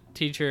then the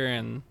teacher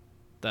and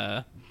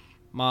the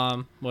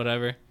mom,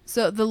 whatever.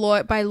 So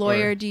by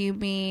lawyer, do you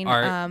mean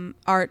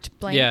Art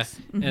Blanks? Yeah,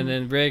 and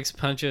then Riggs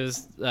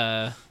punches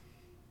the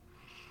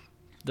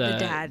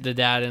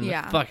dad in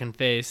the fucking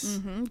face.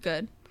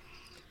 Good.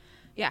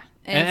 Yeah.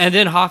 And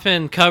then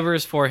Hoffman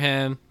covers for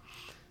him,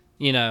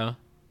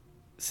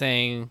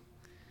 saying,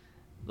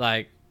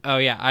 like, oh,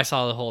 yeah, I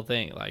saw the whole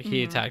thing. Like,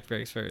 he attacked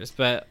Riggs first.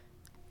 But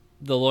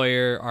the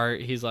lawyer,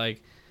 Art, he's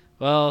like,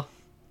 well,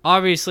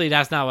 obviously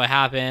that's not what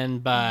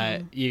happened,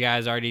 but you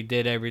guys already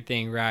did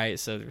everything right,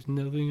 so there's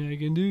nothing I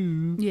can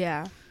do.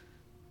 Yeah.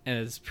 And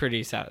it's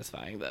pretty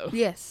satisfying, though.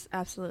 Yes,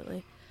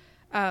 absolutely.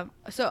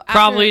 So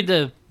probably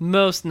the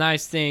most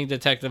nice thing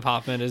Detective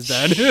Hoffman has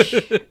done.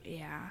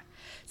 Yeah.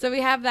 So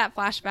we have that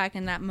flashback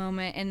in that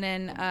moment, and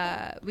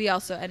then we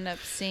also end up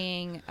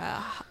seeing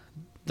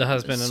the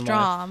husband and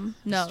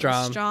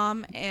wife.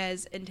 Strom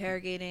as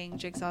interrogating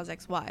Jigsaw's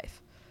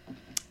ex-wife.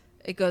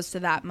 It goes to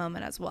that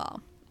moment as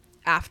well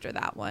after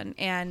that one.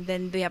 And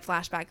then we have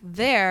flashback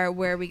there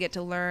where we get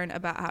to learn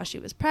about how she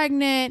was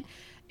pregnant.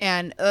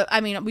 And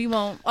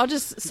I'll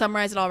just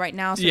summarize it all right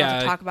now so we don't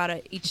have to talk about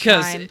it each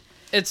time.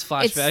 It's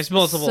flashbacks,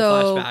 multiple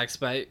flashbacks,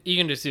 but you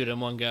can just do it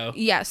in one go.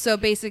 Yeah, so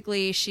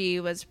basically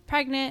she was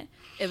pregnant.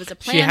 It was a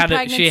planned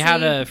pregnancy. She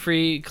had a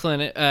free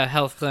clinic,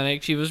 health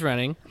clinic she was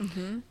running.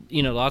 Mm-hmm.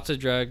 You know, lots of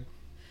drug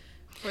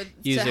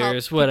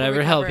users,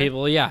 whatever, help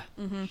people. Yeah.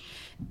 Mm-hmm.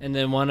 And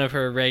then one of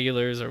her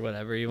regulars or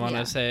whatever you want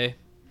to say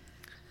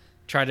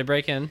tried to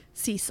break in.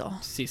 Cecil.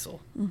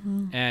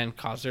 Mm-hmm. And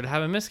caused her to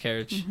have a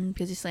miscarriage.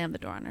 Because he slammed the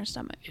door on her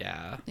stomach.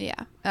 Yeah.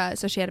 Yeah.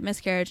 So she had a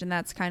miscarriage, and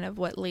that's kind of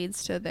what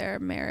leads to their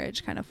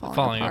marriage kind of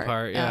falling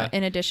apart. Yeah.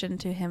 In addition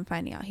to him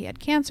finding out he had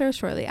cancer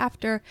shortly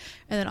after,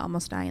 and then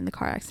almost dying in the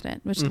car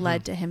accident, which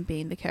led to him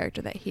being the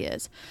character that he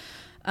is.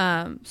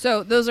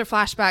 So those are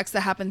flashbacks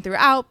that happen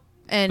throughout,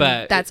 and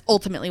that's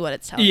ultimately what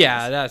it's telling us.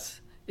 Yeah,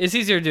 it's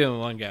easier to do in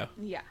one go.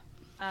 Yeah.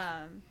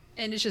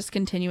 And it's just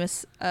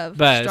continuous of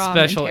but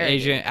special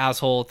agent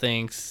asshole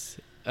thinks,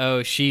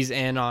 oh, she's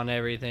in on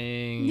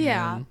everything.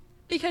 Yeah.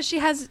 Because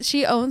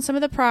she owns some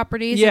of the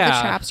properties that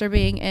the traps are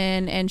being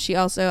in, and she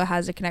also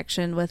has a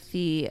connection with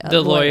the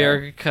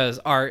lawyer, because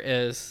Art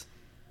is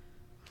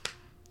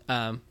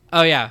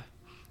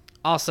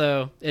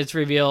also it's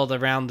revealed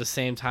around the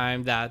same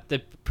time that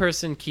the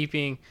person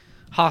keeping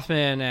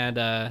Hoffman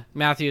and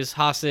Matthews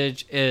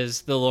hostage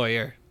is the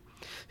lawyer,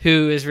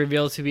 who is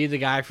revealed to be the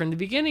guy from the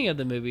beginning of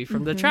the movie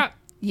from the trap.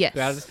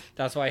 Yes.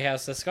 That's why he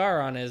has the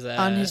scar on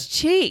his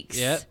cheeks.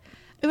 Yep.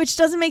 Which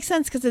doesn't make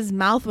sense because his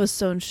mouth was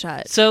sewn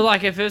shut. So,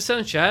 like, if it was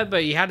sewn shut,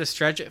 but you had to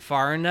stretch it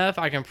far enough,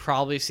 I can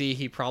probably see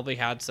he probably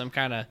had some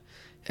kind of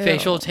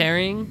facial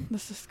tearing.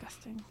 That's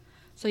disgusting.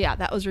 So, yeah,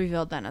 that was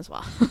revealed then as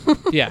well.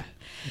 Yeah.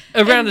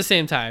 Around the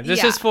same time.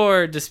 This is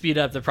to speed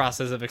up the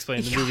process of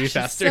explaining the movie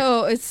faster.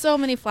 So it's so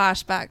many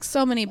flashbacks,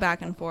 so many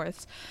back and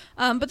forths.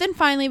 But then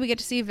finally we get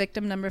to see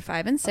victim number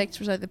 5 and 6,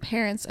 which are the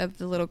parents of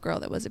the little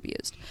girl that was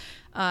abused.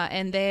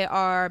 And they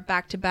are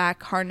back to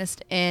back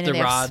harnessed in, and they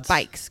have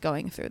spikes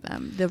going through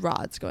them. The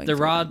rods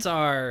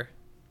are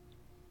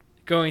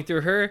going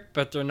through her,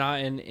 but they're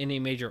not in any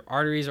major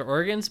arteries or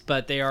organs,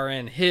 but they are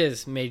in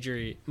his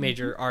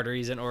major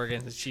arteries and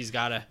organs, and she's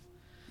got to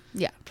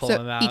pull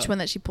them out. Each one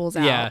that she pulls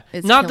out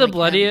is not the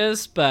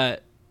bloodiest,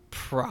 but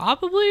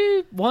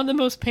probably one of the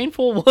most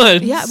painful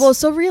ones. Yeah, well,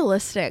 so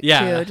realistic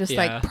too, just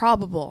like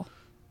probable.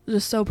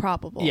 Just so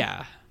probable.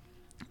 Yeah.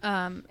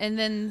 And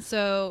then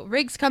so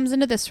Riggs comes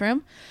into this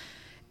room,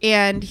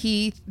 and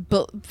he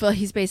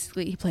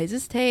plays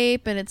his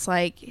tape, and it's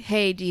like,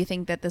 hey, do you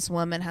think that this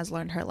woman has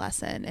learned her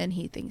lesson? And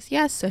he thinks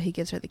yes, so he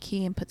gives her the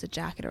key and puts a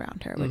jacket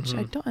around her, which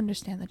I don't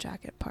understand the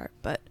jacket part,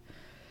 but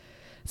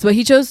it's what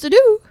he chose to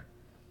do.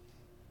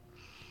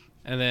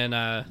 And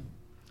then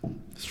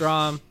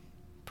Strom,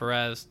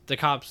 Perez, the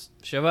cops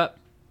show up.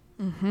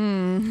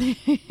 And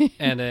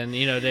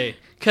then,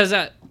 because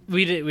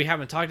we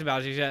haven't talked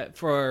about it yet.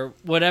 For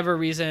whatever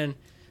reason,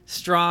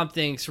 Strom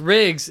thinks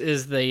Riggs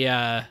is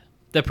the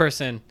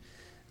person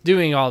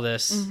doing all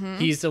this.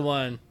 He's the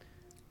one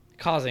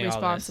causing all this.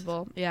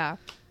 Responsible, yeah.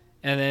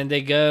 And then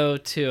they go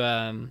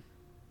to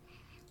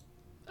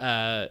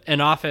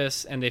an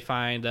office, and they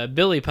find a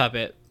Billy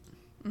puppet,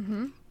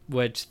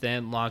 which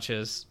then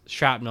launches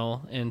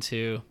shrapnel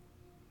into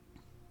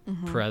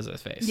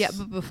Perez's face. Yeah,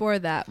 but before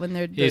that, when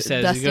they're he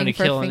says he's going to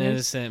kill an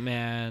innocent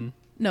man.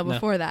 No,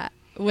 before that,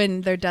 when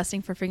they're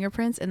dusting for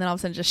fingerprints, and then all of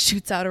a sudden just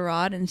shoots out a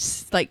rod and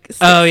sticks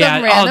some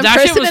random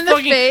person in the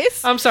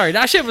face. I'm sorry,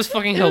 that shit was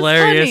fucking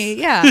hilarious. Funny,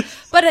 yeah.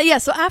 But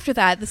so after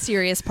that, the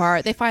serious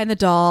part, they find the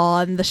doll,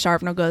 and the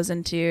sharpener goes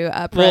into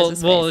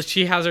Perez's face. Well,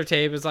 she has her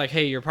tape. It's like,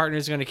 hey, your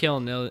partner's going to kill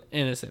an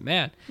innocent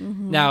man.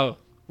 Now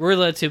we're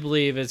led to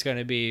believe it's going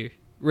to be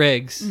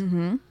Riggs.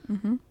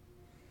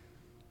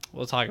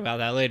 We'll talk about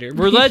that later.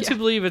 We're led to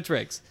believe it's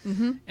Riggs.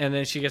 And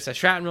then she gets a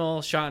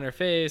shrapnel shot in her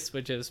face,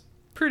 which is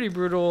pretty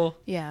brutal.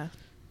 Yeah.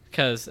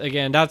 Because,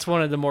 again, that's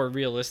one of the more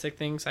realistic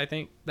things, I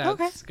think,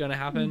 that's going to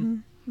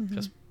happen.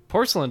 Because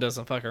porcelain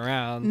doesn't fuck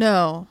around.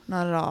 No,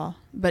 not at all.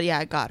 But,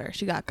 yeah, it got her.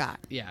 She got.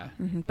 Yeah.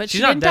 But she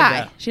didn't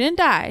die. She didn't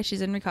die.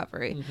 She's in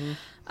recovery.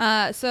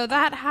 So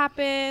that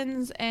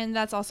happens, and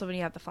that's also when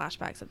you have the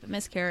flashbacks of the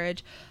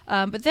miscarriage.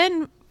 But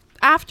then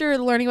after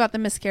learning about the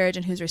miscarriage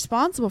and who's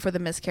responsible for the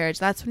miscarriage,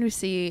 that's when we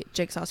see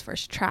Jigsaw's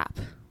first trap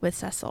with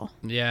Cecil.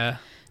 Yeah,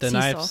 the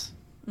knives.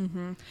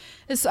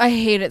 I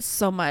hate it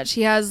so much.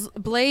 He has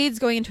blades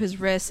going into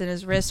his wrists, and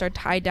his wrists are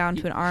tied down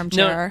to an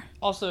armchair.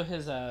 No, also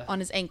his on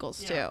his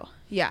ankles too.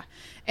 Yeah,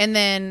 and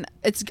then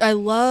I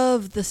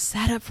love the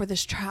setup for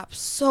this trap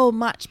so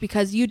much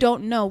because you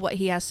don't know what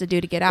he has to do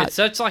to get out. It's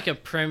such like a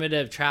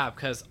primitive trap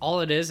because all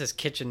it is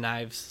kitchen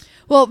knives.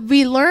 Well,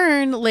 we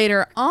learn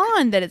later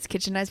on that it's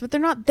kitchen knives, but they're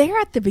not there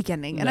at the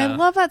beginning. And I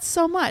love that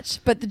so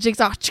much. But the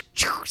Jigsaw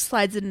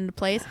slides it into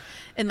place.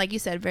 And like you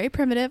said, very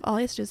primitive. All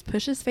he has to do is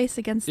push his face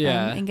against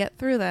them and get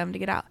through them to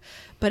get out.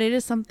 But it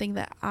is something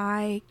that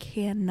I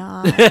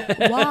cannot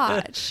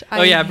watch.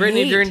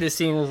 Brittany during the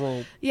scene was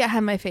like... Yeah, I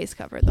had my face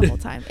covered the whole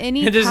time.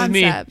 Any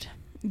concept.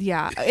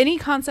 Yeah, any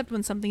concept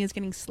when something is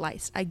getting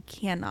sliced, I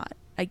cannot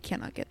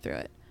get through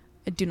it.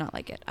 I do not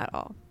like it at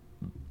all.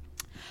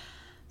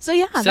 So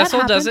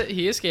Cecil does it.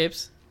 He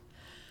escapes.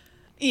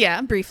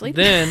 Yeah, briefly.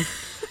 Then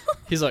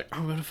he's like,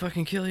 "I'm gonna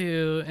fucking kill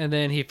you," and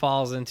then he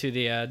falls into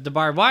the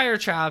barbed wire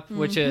trap,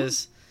 which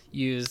is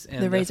used in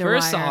The the razor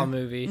first wire. Saw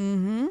movie.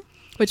 Mm-hmm.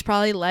 Which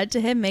probably led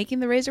to him making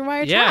the razor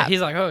wire Yeah, trap.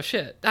 he's like, oh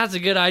shit, that's a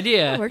good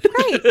idea. It worked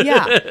great.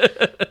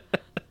 Yeah.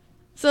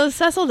 So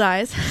Cecil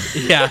dies.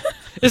 Yeah.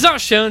 It's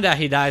not shown that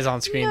he dies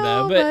on screen,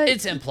 No, though, but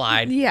it's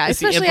implied. Yeah, It's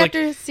the especially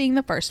after seeing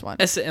the first one.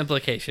 It's the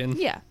implication.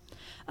 Yeah.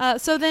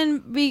 So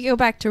then we go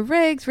back to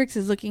Riggs. Riggs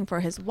is looking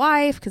for his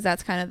wife because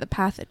that's kind of the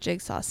path that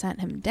Jigsaw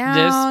sent him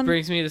down. This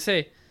brings me to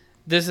say,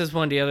 this is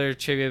one of the other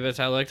trivia bits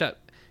I looked up.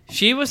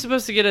 She was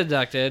supposed to get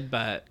abducted,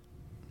 but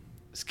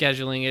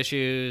scheduling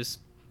issues,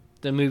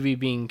 the movie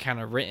being kind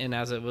of written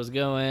as it was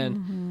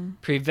going,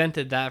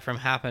 prevented that from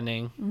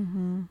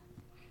happening.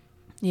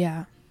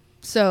 Yeah.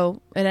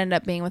 So it ended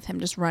up being with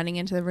him just running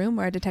into the room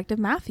where Detective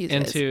Matthews is.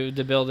 Into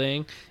the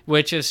building,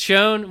 which is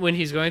shown when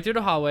he's going through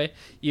the hallway.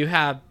 You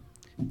have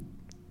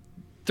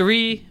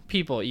 3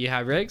 people. You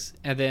have Riggs,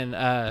 and then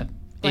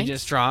Agent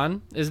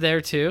Strawn is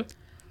there too.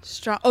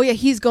 Oh, yeah,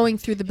 he's going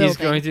through the building. He's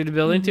going through the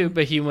building too,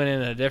 but he went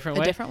in a different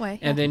way. A different way.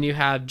 And then you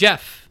have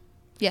Jeff.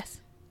 Yes.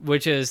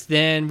 Which is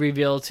then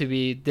revealed to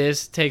be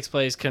this takes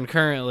place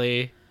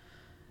concurrently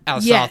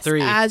as Saw Yes,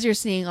 3. as you're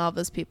seeing all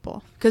those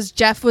people. Because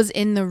Jeff was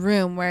in the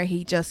room where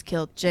he just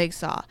killed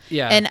Jigsaw.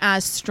 Yeah. And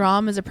as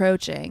Strom is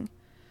approaching,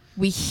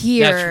 we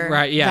hear That's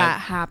right, yeah.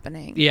 that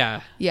happening.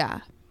 Yeah.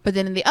 Yeah. But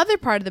then in the other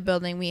part of the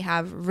building, we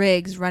have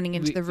Riggs running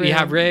into the room. You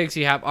have Riggs,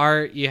 you have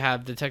Art, you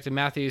have Detective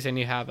Matthews, and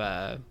you have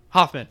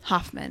Hoffman.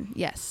 Hoffman,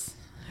 yes.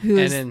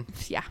 And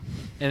yeah.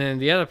 then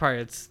the other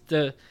part,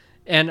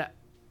 and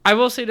I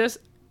will say this,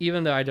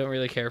 even though I don't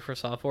really care for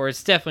Saw 4,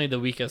 it's definitely the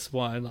weakest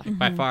one, like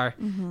by far.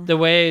 The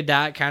way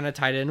that kind of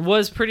tied in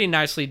was pretty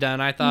nicely done.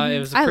 I thought it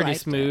was a pretty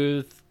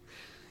smooth,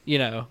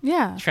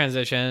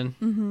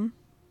 transition.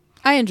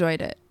 I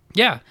enjoyed it.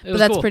 Yeah, but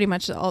that's pretty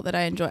much all that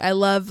I enjoy. I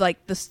love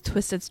like this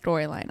twisted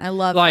storyline. I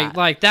love that.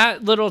 Like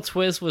that little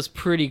twist was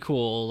pretty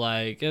cool.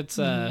 Like it's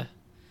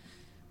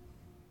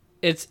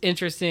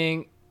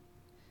interesting.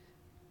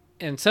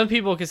 And some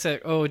people could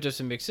say, "Oh, it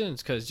doesn't make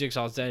sense because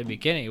Jigsaw's dead at the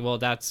beginning." Well,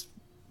 that's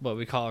what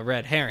we call a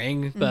red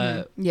herring,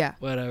 but yeah,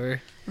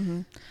 whatever.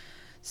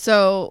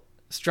 So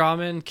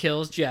Strawman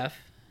kills Jeff.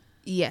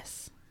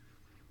 Yes.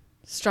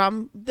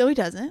 Though he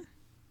doesn't.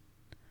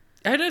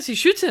 He does. He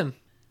shoots him.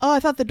 Oh, I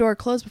thought the door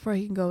closed before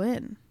he can go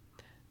in.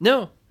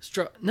 No.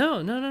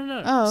 No.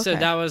 Oh, okay. So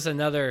that was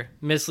another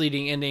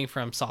misleading ending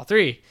from Saw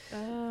 3.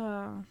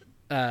 Oh.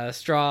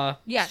 Strom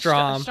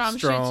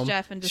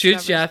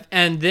shoots Jeff,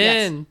 and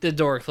then the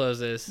door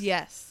closes.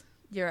 Yes,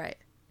 you're right.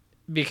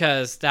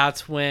 Because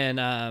that's when,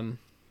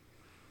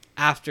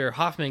 after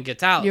Hoffman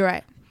gets out. You're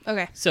right.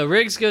 Okay. So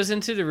Riggs goes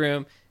into the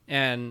room,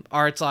 and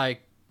Art's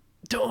like,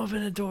 "Don't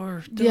open the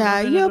door."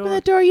 You open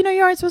the door. You know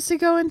you aren't supposed to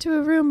go into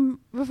a room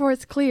before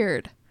it's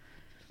cleared.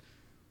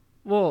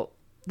 Well,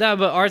 but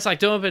Art's like,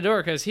 "Don't open the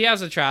door," because he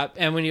has a trap,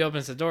 and when he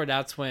opens the door,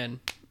 that's when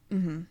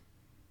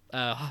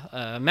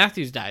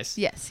Matthews dies.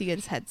 Yes, he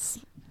gets his head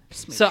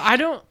smoothed. So I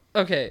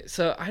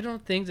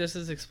don't think this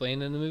is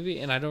explained in the movie,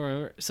 and I don't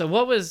remember. So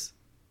what was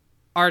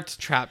Art's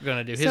trap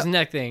going to do? His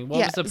neck thing. What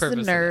was the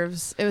purpose? The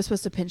nerves. It was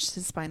supposed to pinch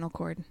his spinal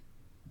cord.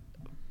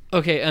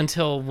 Okay,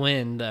 until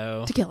when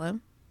though? To kill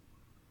him.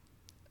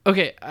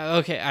 Okay.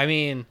 I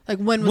mean, like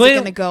when was it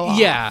going to go off?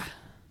 Yeah.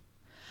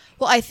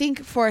 Well, I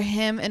think for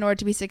him, in order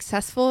to be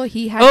successful,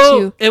 he had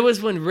to. It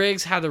was when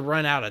Riggs had to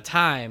run out of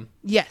time.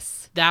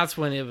 Yes. That's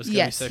when it was going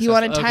to be successful. He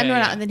wanted time to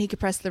run out, and then he could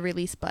press the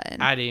release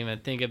button. I didn't even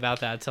think about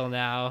that till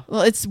now.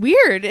 Well, it's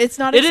weird. It's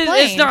not explained.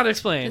 It's not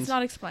explained. It's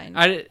not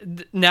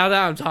explained. Now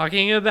that I'm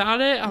talking about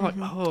it, I'm like,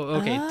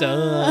 oh, okay,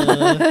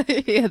 duh.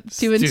 Yeah,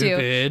 2 and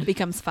 2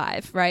 becomes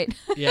 5, right?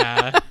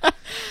 Yeah.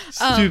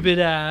 Stupid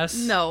ass.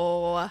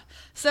 No.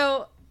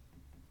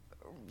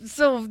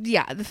 So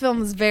yeah, the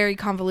film is very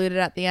convoluted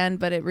at the end,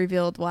 but it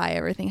revealed why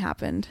everything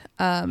happened.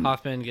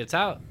 Hoffman gets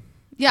out.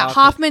 Yeah,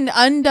 Hoffman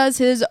undoes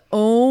his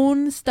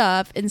own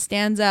stuff and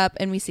stands up,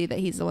 and we see that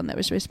he's the one that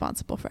was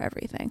responsible for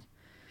everything.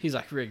 He's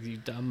like, Riggs, you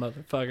dumb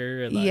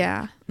motherfucker. And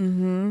yeah.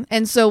 Mm-hmm.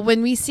 And so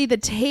when we see the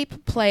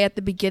tape play at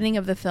the beginning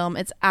of the film,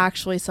 it's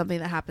actually something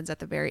that happens at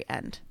the very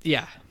end.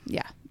 Yeah.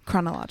 Yeah,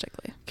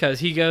 chronologically. Because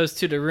he goes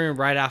to the room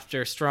right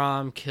after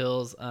Strom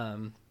kills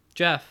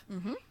Jeff.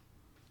 Mm-hmm.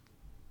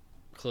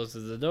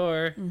 Closes the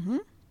door. Mm-hmm.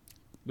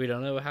 We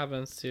don't know what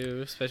happens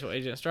to Special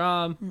Agent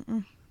Strom.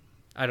 Mm-mm.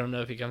 I don't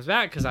know if he comes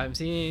back because I haven't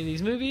seen any of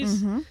these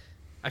movies. Mm-hmm.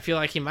 I feel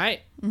like he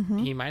might. Mm-hmm.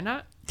 He might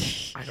not.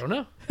 I don't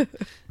know. It'll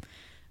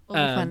be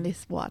fun to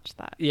watch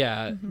that.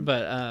 Yeah,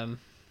 but and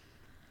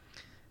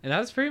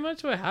that's pretty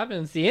much what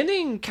happens. The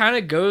ending kind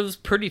of goes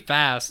pretty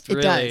fast. It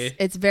really does.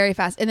 It's very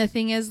fast, and the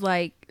thing is,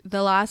 like,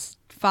 the last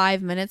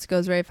 5 minutes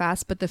goes very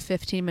fast, but the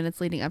 15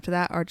 minutes leading up to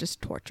that are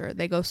just torture.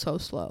 They go so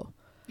slow.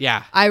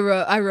 Yeah, I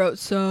wrote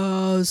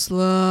so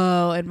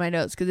slow in my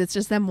notes because it's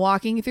just them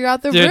walking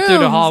throughout the rooms, through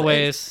the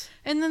hallways,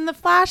 and then the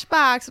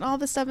flashbacks and all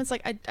this stuff. It's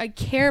like I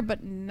care,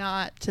 but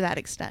not to that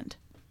extent.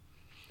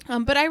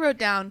 But I wrote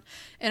down,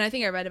 and I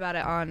think I read about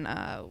it on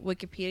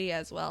Wikipedia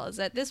as well, is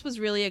that this was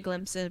really a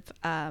glimpse of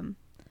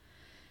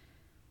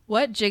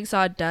what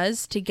Jigsaw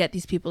does to get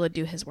these people to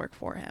do his work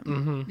for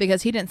him,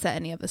 because he didn't set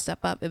any of the stuff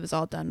up; it was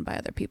all done by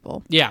other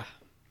people. Yeah.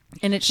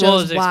 And it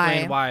shows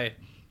why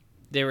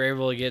they were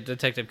able to get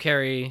Detective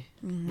Carey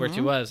where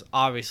she was.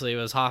 Obviously, it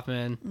was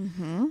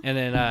Hoffman. And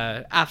then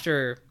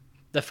after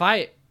the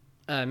fight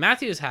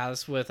Matthews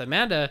has with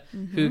Amanda,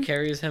 who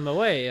carries him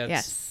away,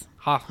 it's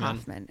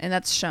Hoffman. And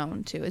that's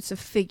shown, too. It's a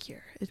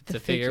figure. It's a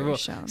figure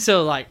shown.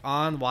 So, like,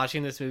 on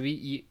watching this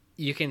movie,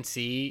 you can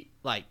see,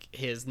 like,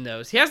 his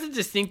nose. He has a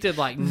distinctive,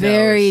 like, nose.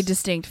 Very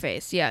distinct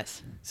face,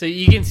 yes. So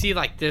you can see,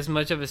 like, this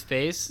much of his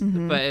face,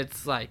 but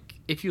it's, like,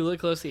 if you look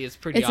closely, it's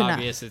pretty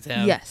obvious it's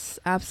him. Yes,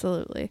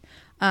 absolutely.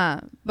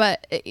 And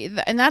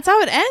that's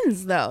how it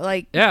ends, though.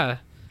 Like, yeah.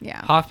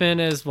 Yeah. Hoffman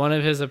is one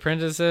of his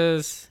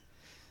apprentices,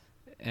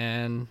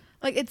 and...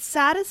 Like, it's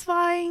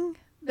satisfying.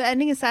 The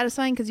ending is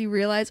satisfying because you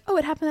realize, oh,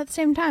 it happened at the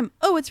same time.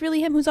 Oh, it's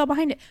really him who's all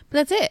behind it.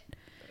 But that's it.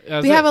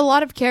 We have a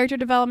lot of character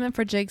development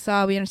for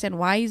Jigsaw. We understand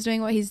why he's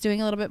doing what he's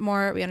doing a little bit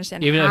more. We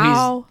understand even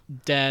though he's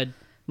dead.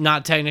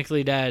 Not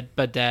technically dead,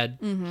 but dead.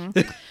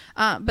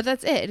 But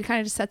that's it. It kind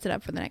of just sets it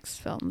up for the next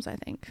films, I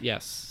think.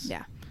 Yes.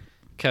 Yeah.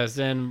 Because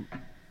then,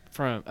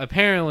 from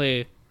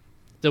apparently,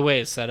 the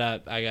way it's set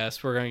up, I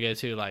guess, we're going to get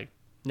to, like,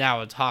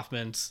 now it's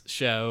Hoffman's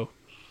show.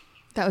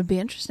 That would be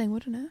interesting,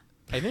 wouldn't it?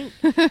 I think.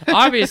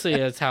 Obviously,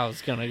 that's how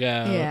it's going to go.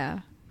 Yeah.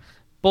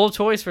 Bold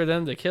choice for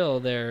them to kill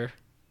their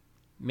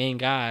main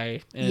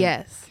guy.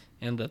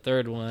 And the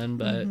third one,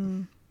 but...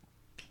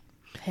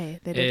 Hey,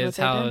 they did what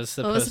they did.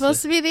 It was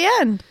supposed to be the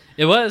end.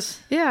 It was.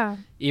 Yeah.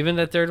 Even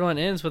the third one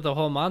ends with a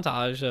whole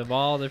montage of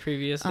all the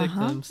previous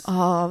victims.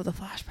 Oh, the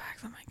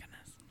flashbacks. Oh my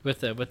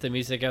goodness. With the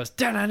music goes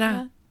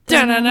da-na-na,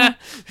 da-na-na.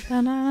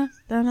 Da-na-na,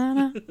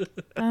 da-na-na,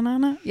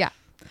 da-na-na. Yeah.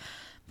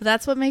 But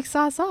that's what makes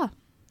Saw.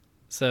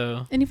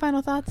 So, any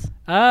final thoughts?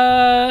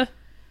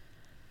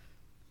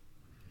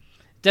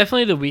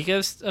 Definitely the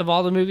weakest of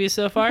all the movies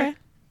so far. Okay.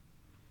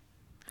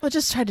 Well, it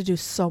just tried to do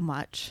so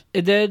much.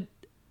 It did.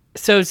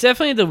 So it's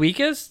definitely the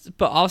weakest,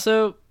 but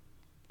also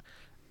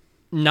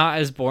not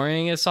as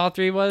boring as Saw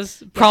 3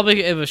 was.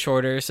 Probably it was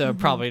shorter, so it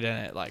probably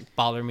didn't like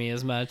bother me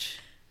as much.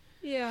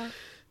 Yeah.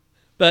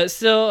 But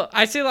still,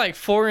 I'd say like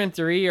 4 and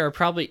 3 are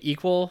probably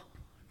equal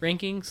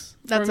rankings.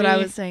 That's what I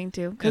was saying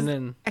too. Because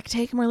I could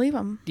take them or leave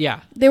them. Yeah.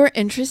 They were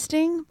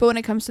interesting, but when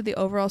it comes to the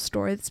overall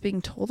story that's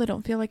being told, I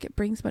don't feel like it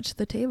brings much to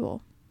the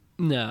table.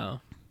 No,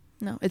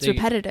 it's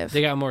repetitive.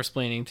 They got more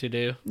explaining to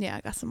do. Yeah,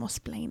 I got some more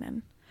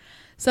explaining.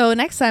 So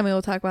next time we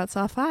will talk about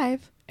Saw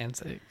 5. And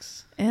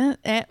 6. And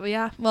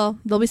yeah, well,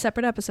 they'll be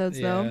separate episodes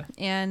though.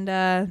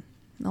 And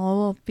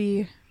we'll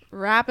be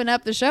wrapping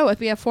up the show.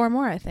 We have 4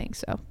 more, I think.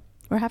 So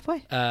we're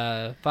halfway.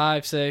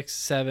 5, 6,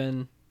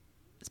 7.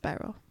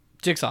 Spiral.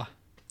 Jigsaw.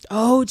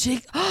 Oh,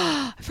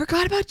 I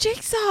forgot about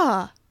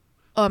Jigsaw.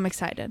 Oh, I'm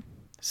excited.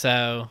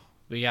 So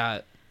we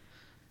got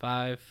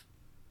 5,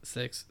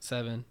 6,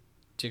 7.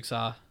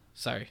 Jigsaw.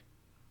 Sorry.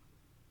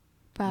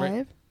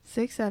 5,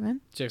 6,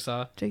 7.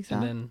 Jigsaw. And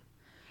then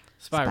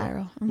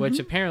Spiral. Which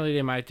apparently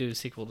they might do a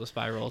sequel to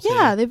Spiral too.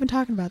 Yeah, they've been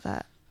talking about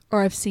that.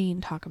 Or I've seen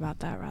talk about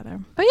that, rather.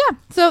 But yeah,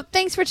 so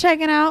thanks for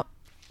checking out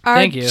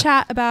our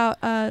chat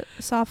about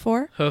Saw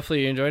 4.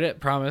 Hopefully you enjoyed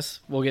it. Promise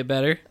we'll get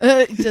better.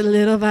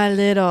 Little by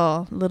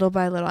little. Little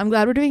by little. I'm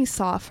glad we're doing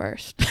Saw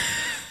first.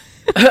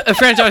 A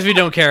franchise we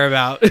don't care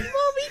about. Well,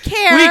 we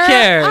care. We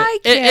care. I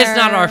care. It's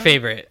not our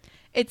favorite.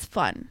 It's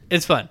fun.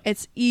 It's fun.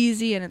 It's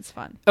easy and it's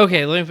fun.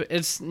 Okay,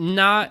 it's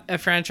not a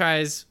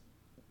franchise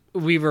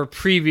we were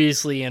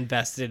previously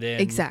invested in.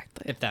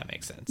 Exactly. If that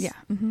makes sense. Yeah.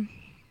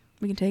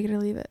 We can take it or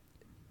leave it.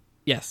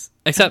 Yes.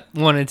 Except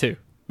 1 and 2.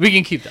 We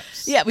can keep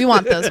those. Yeah, we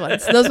want those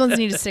ones. Those ones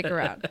need to stick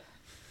around.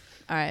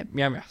 All right.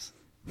 Meow meows.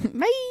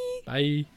 Bye. Bye.